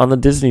art on the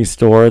Disney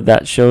Store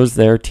that shows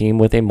their team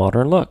with a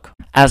modern look?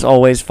 As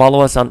always, follow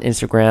us on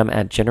Instagram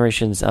at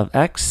Generations of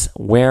X,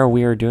 where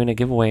we are doing a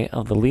giveaway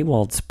of the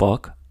Lewald's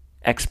book,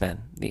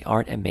 X-Men, the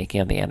art and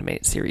making of the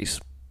animated series.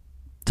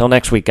 Till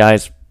next week,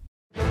 guys.